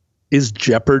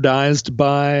jeopardized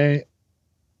by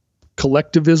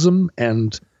collectivism,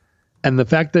 and And the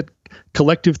fact that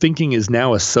collective thinking is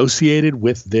now associated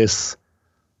with this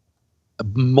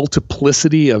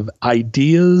multiplicity of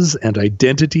ideas and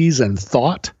identities and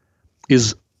thought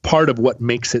is part of what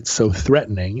makes it so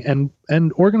threatening.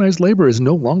 And organized labor is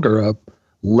no longer a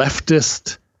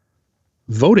leftist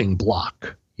voting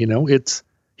bloc. It's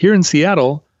here in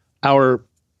Seattle, our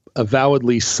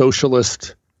avowedly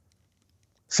socialist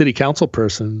city council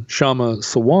person, Shama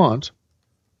Sawant,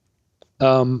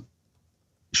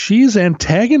 she's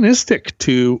antagonistic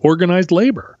to organized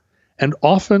labor and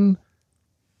often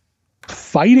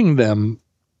fighting them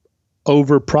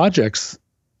over projects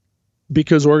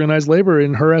because organized labor,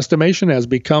 in her estimation, has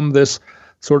become this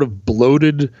sort of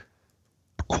bloated,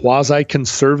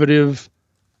 quasi-conservative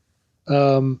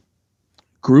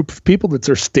group of people that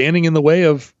are standing in the way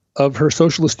of her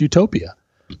socialist utopia.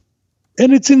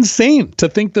 And it's insane to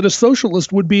think that a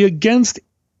socialist would be against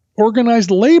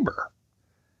organized labor.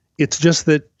 It's just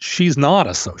that she's not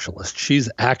a socialist. She's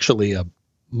actually a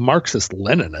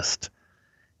Marxist-Leninist.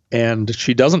 And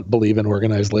she doesn't believe in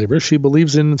organized labor. She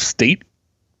believes in state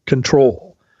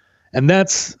control. And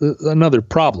that's another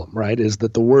problem, right? Is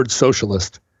that the word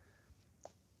socialist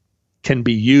can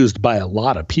be used by a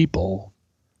lot of people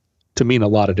to mean a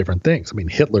lot of different things. I mean,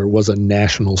 Hitler was a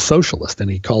national socialist, and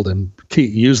he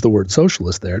used the word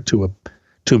socialist there to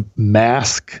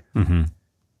mask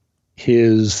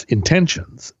his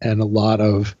intentions. And a lot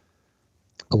of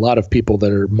people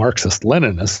that are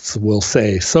Marxist-Leninists will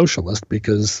say socialist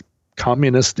because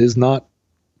communist is not.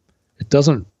 It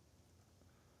doesn't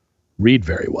read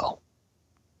very well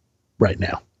right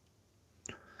now.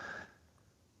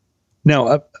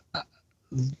 Now,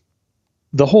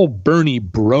 the whole Bernie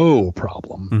bro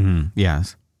problem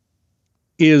yes,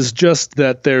 is just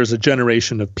that there's a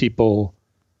generation of people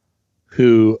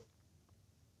who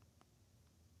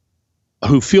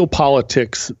feel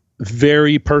politics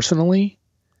very personally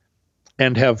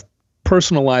and have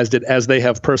personalized it as they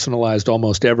have personalized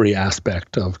almost every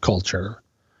aspect of culture,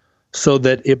 so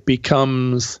that it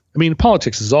becomes, I mean,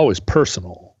 politics is always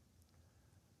personal,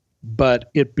 but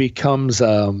it becomes,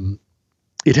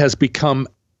 it has become,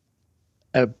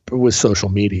 with social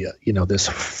media, this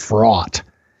fraught,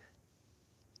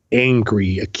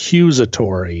 angry,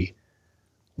 accusatory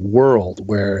world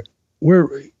where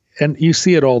and you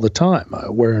see it all the time,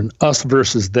 where an us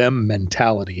versus them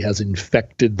mentality has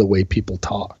infected the way people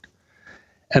talk.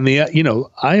 And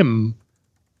I am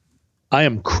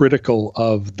critical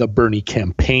of the Bernie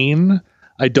campaign.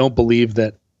 I don't believe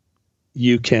that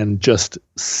you can just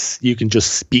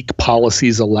speak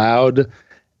policies aloud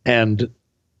and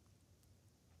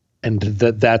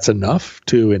that's enough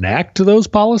to enact those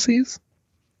policies.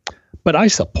 But I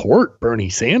support Bernie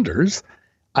Sanders.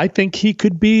 I think he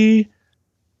could be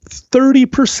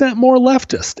 30% more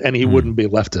leftist, and he wouldn't be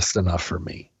leftist enough for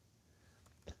me.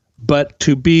 But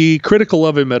to be critical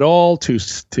of him at all, to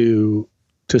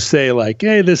say like,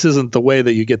 hey, this isn't the way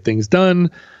that you get things done.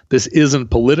 This isn't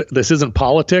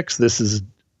politics. This is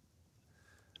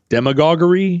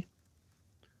demagoguery.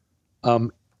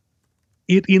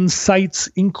 It incites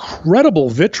incredible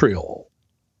vitriol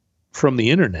from the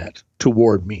internet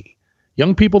toward me.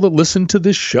 Young people that listen to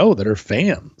this show that are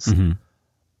fans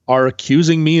are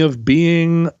accusing me of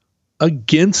being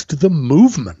against the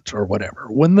movement or whatever,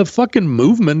 when the fucking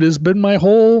movement has been my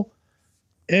whole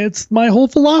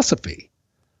philosophy.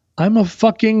 I'm a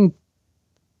fucking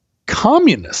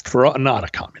communist not a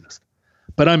communist,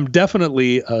 but I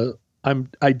definitely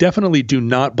do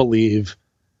not believe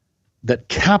that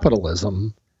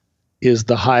capitalism is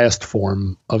the highest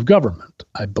form of government.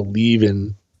 I believe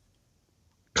in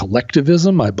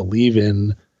collectivism. I believe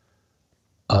in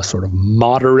a sort of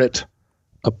moderate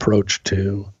approach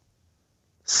to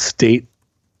state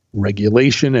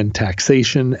regulation and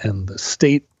taxation, and the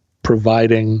state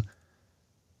providing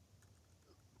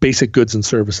basic goods and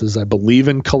services. I believe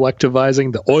in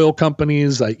collectivizing the oil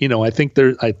companies. I think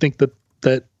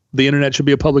that the internet should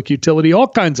be a public utility. All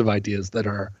kinds of ideas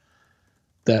the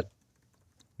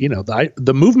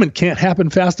movement can't happen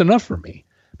fast enough for me.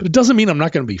 But it doesn't mean I'm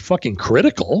not going to be fucking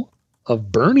critical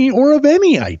of Bernie or of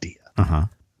any idea.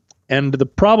 And the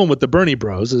problem with the Bernie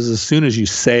bros is, as soon as you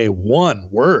say one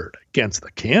word against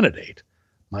the candidate,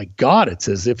 my God, it's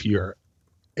as if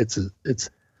it's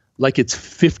like it's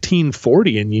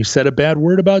 1540 and you said a bad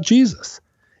word about Jesus.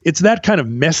 It's that kind of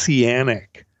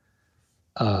messianic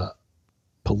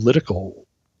political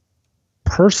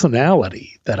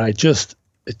personality that it just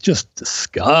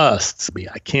disgusts me.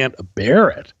 I can't bear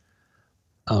it.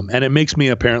 And it makes me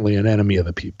apparently an enemy of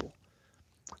the people.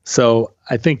 So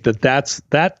I think that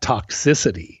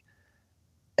toxicity,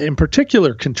 in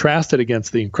particular, contrasted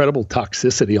against the incredible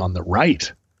toxicity on the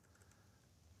right,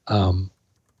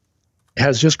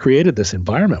 has just created this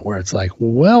environment where it's like,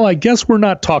 well, I guess we're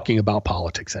not talking about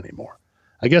politics anymore.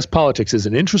 I guess politics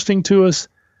isn't interesting to us.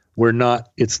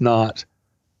 It's not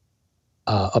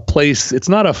a place, it's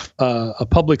not a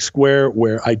public square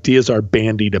where ideas are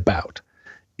bandied about.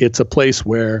 It's a place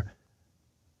where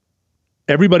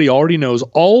everybody already knows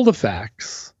all the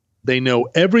facts. They know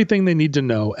everything they need to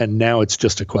know. And now it's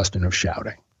just a question of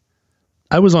shouting.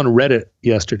 I was on Reddit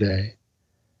yesterday,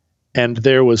 and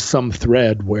there was some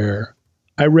thread where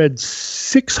I read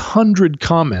 600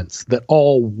 comments that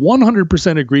all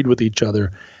 100% agreed with each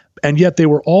other, and yet they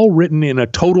were all written in a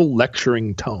total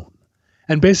lecturing tone.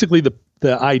 And basically the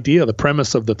idea, the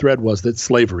premise of the thread was that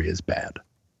slavery is bad.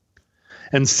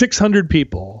 And 600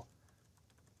 people,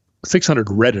 600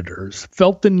 Redditors,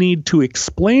 felt the need to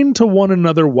explain to one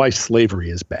another why slavery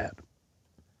is bad.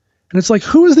 And it's like,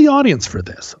 who is the audience for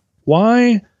this?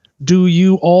 Why do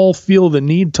you all feel the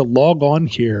need to log on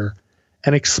here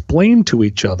and explain to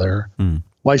each other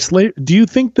why do you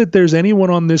think that there's anyone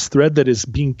on this thread that is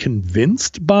being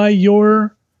convinced by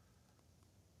your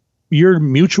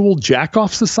mutual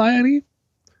jack-off society?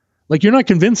 Like, you're not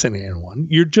convincing anyone.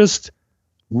 You're just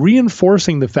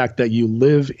reinforcing the fact that you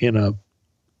live in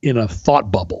a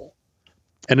thought bubble.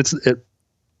 And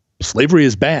slavery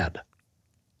is bad.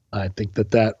 I think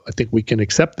I think we can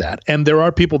accept that. And there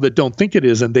are people that don't think it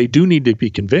is, and they do need to be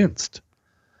convinced.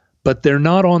 But they're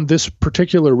not on this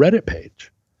particular Reddit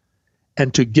page.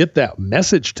 And to get that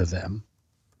message to them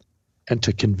and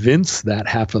to convince that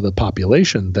half of the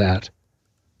population that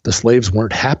the slaves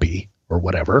weren't happy or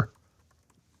whatever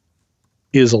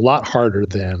is a lot harder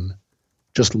than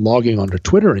just logging onto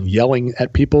Twitter and yelling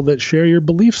at people that share your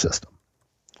belief system.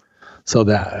 So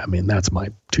that's my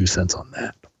 2 cents on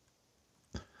that.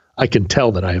 I can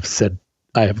tell that I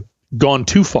have gone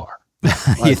too far.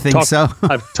 You think so?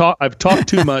 I've talked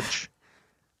too much.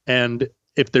 And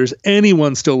if there's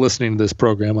anyone still listening to this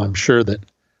program, I'm sure that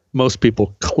most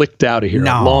people clicked out of here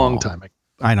a long time ago.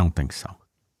 I don't think so.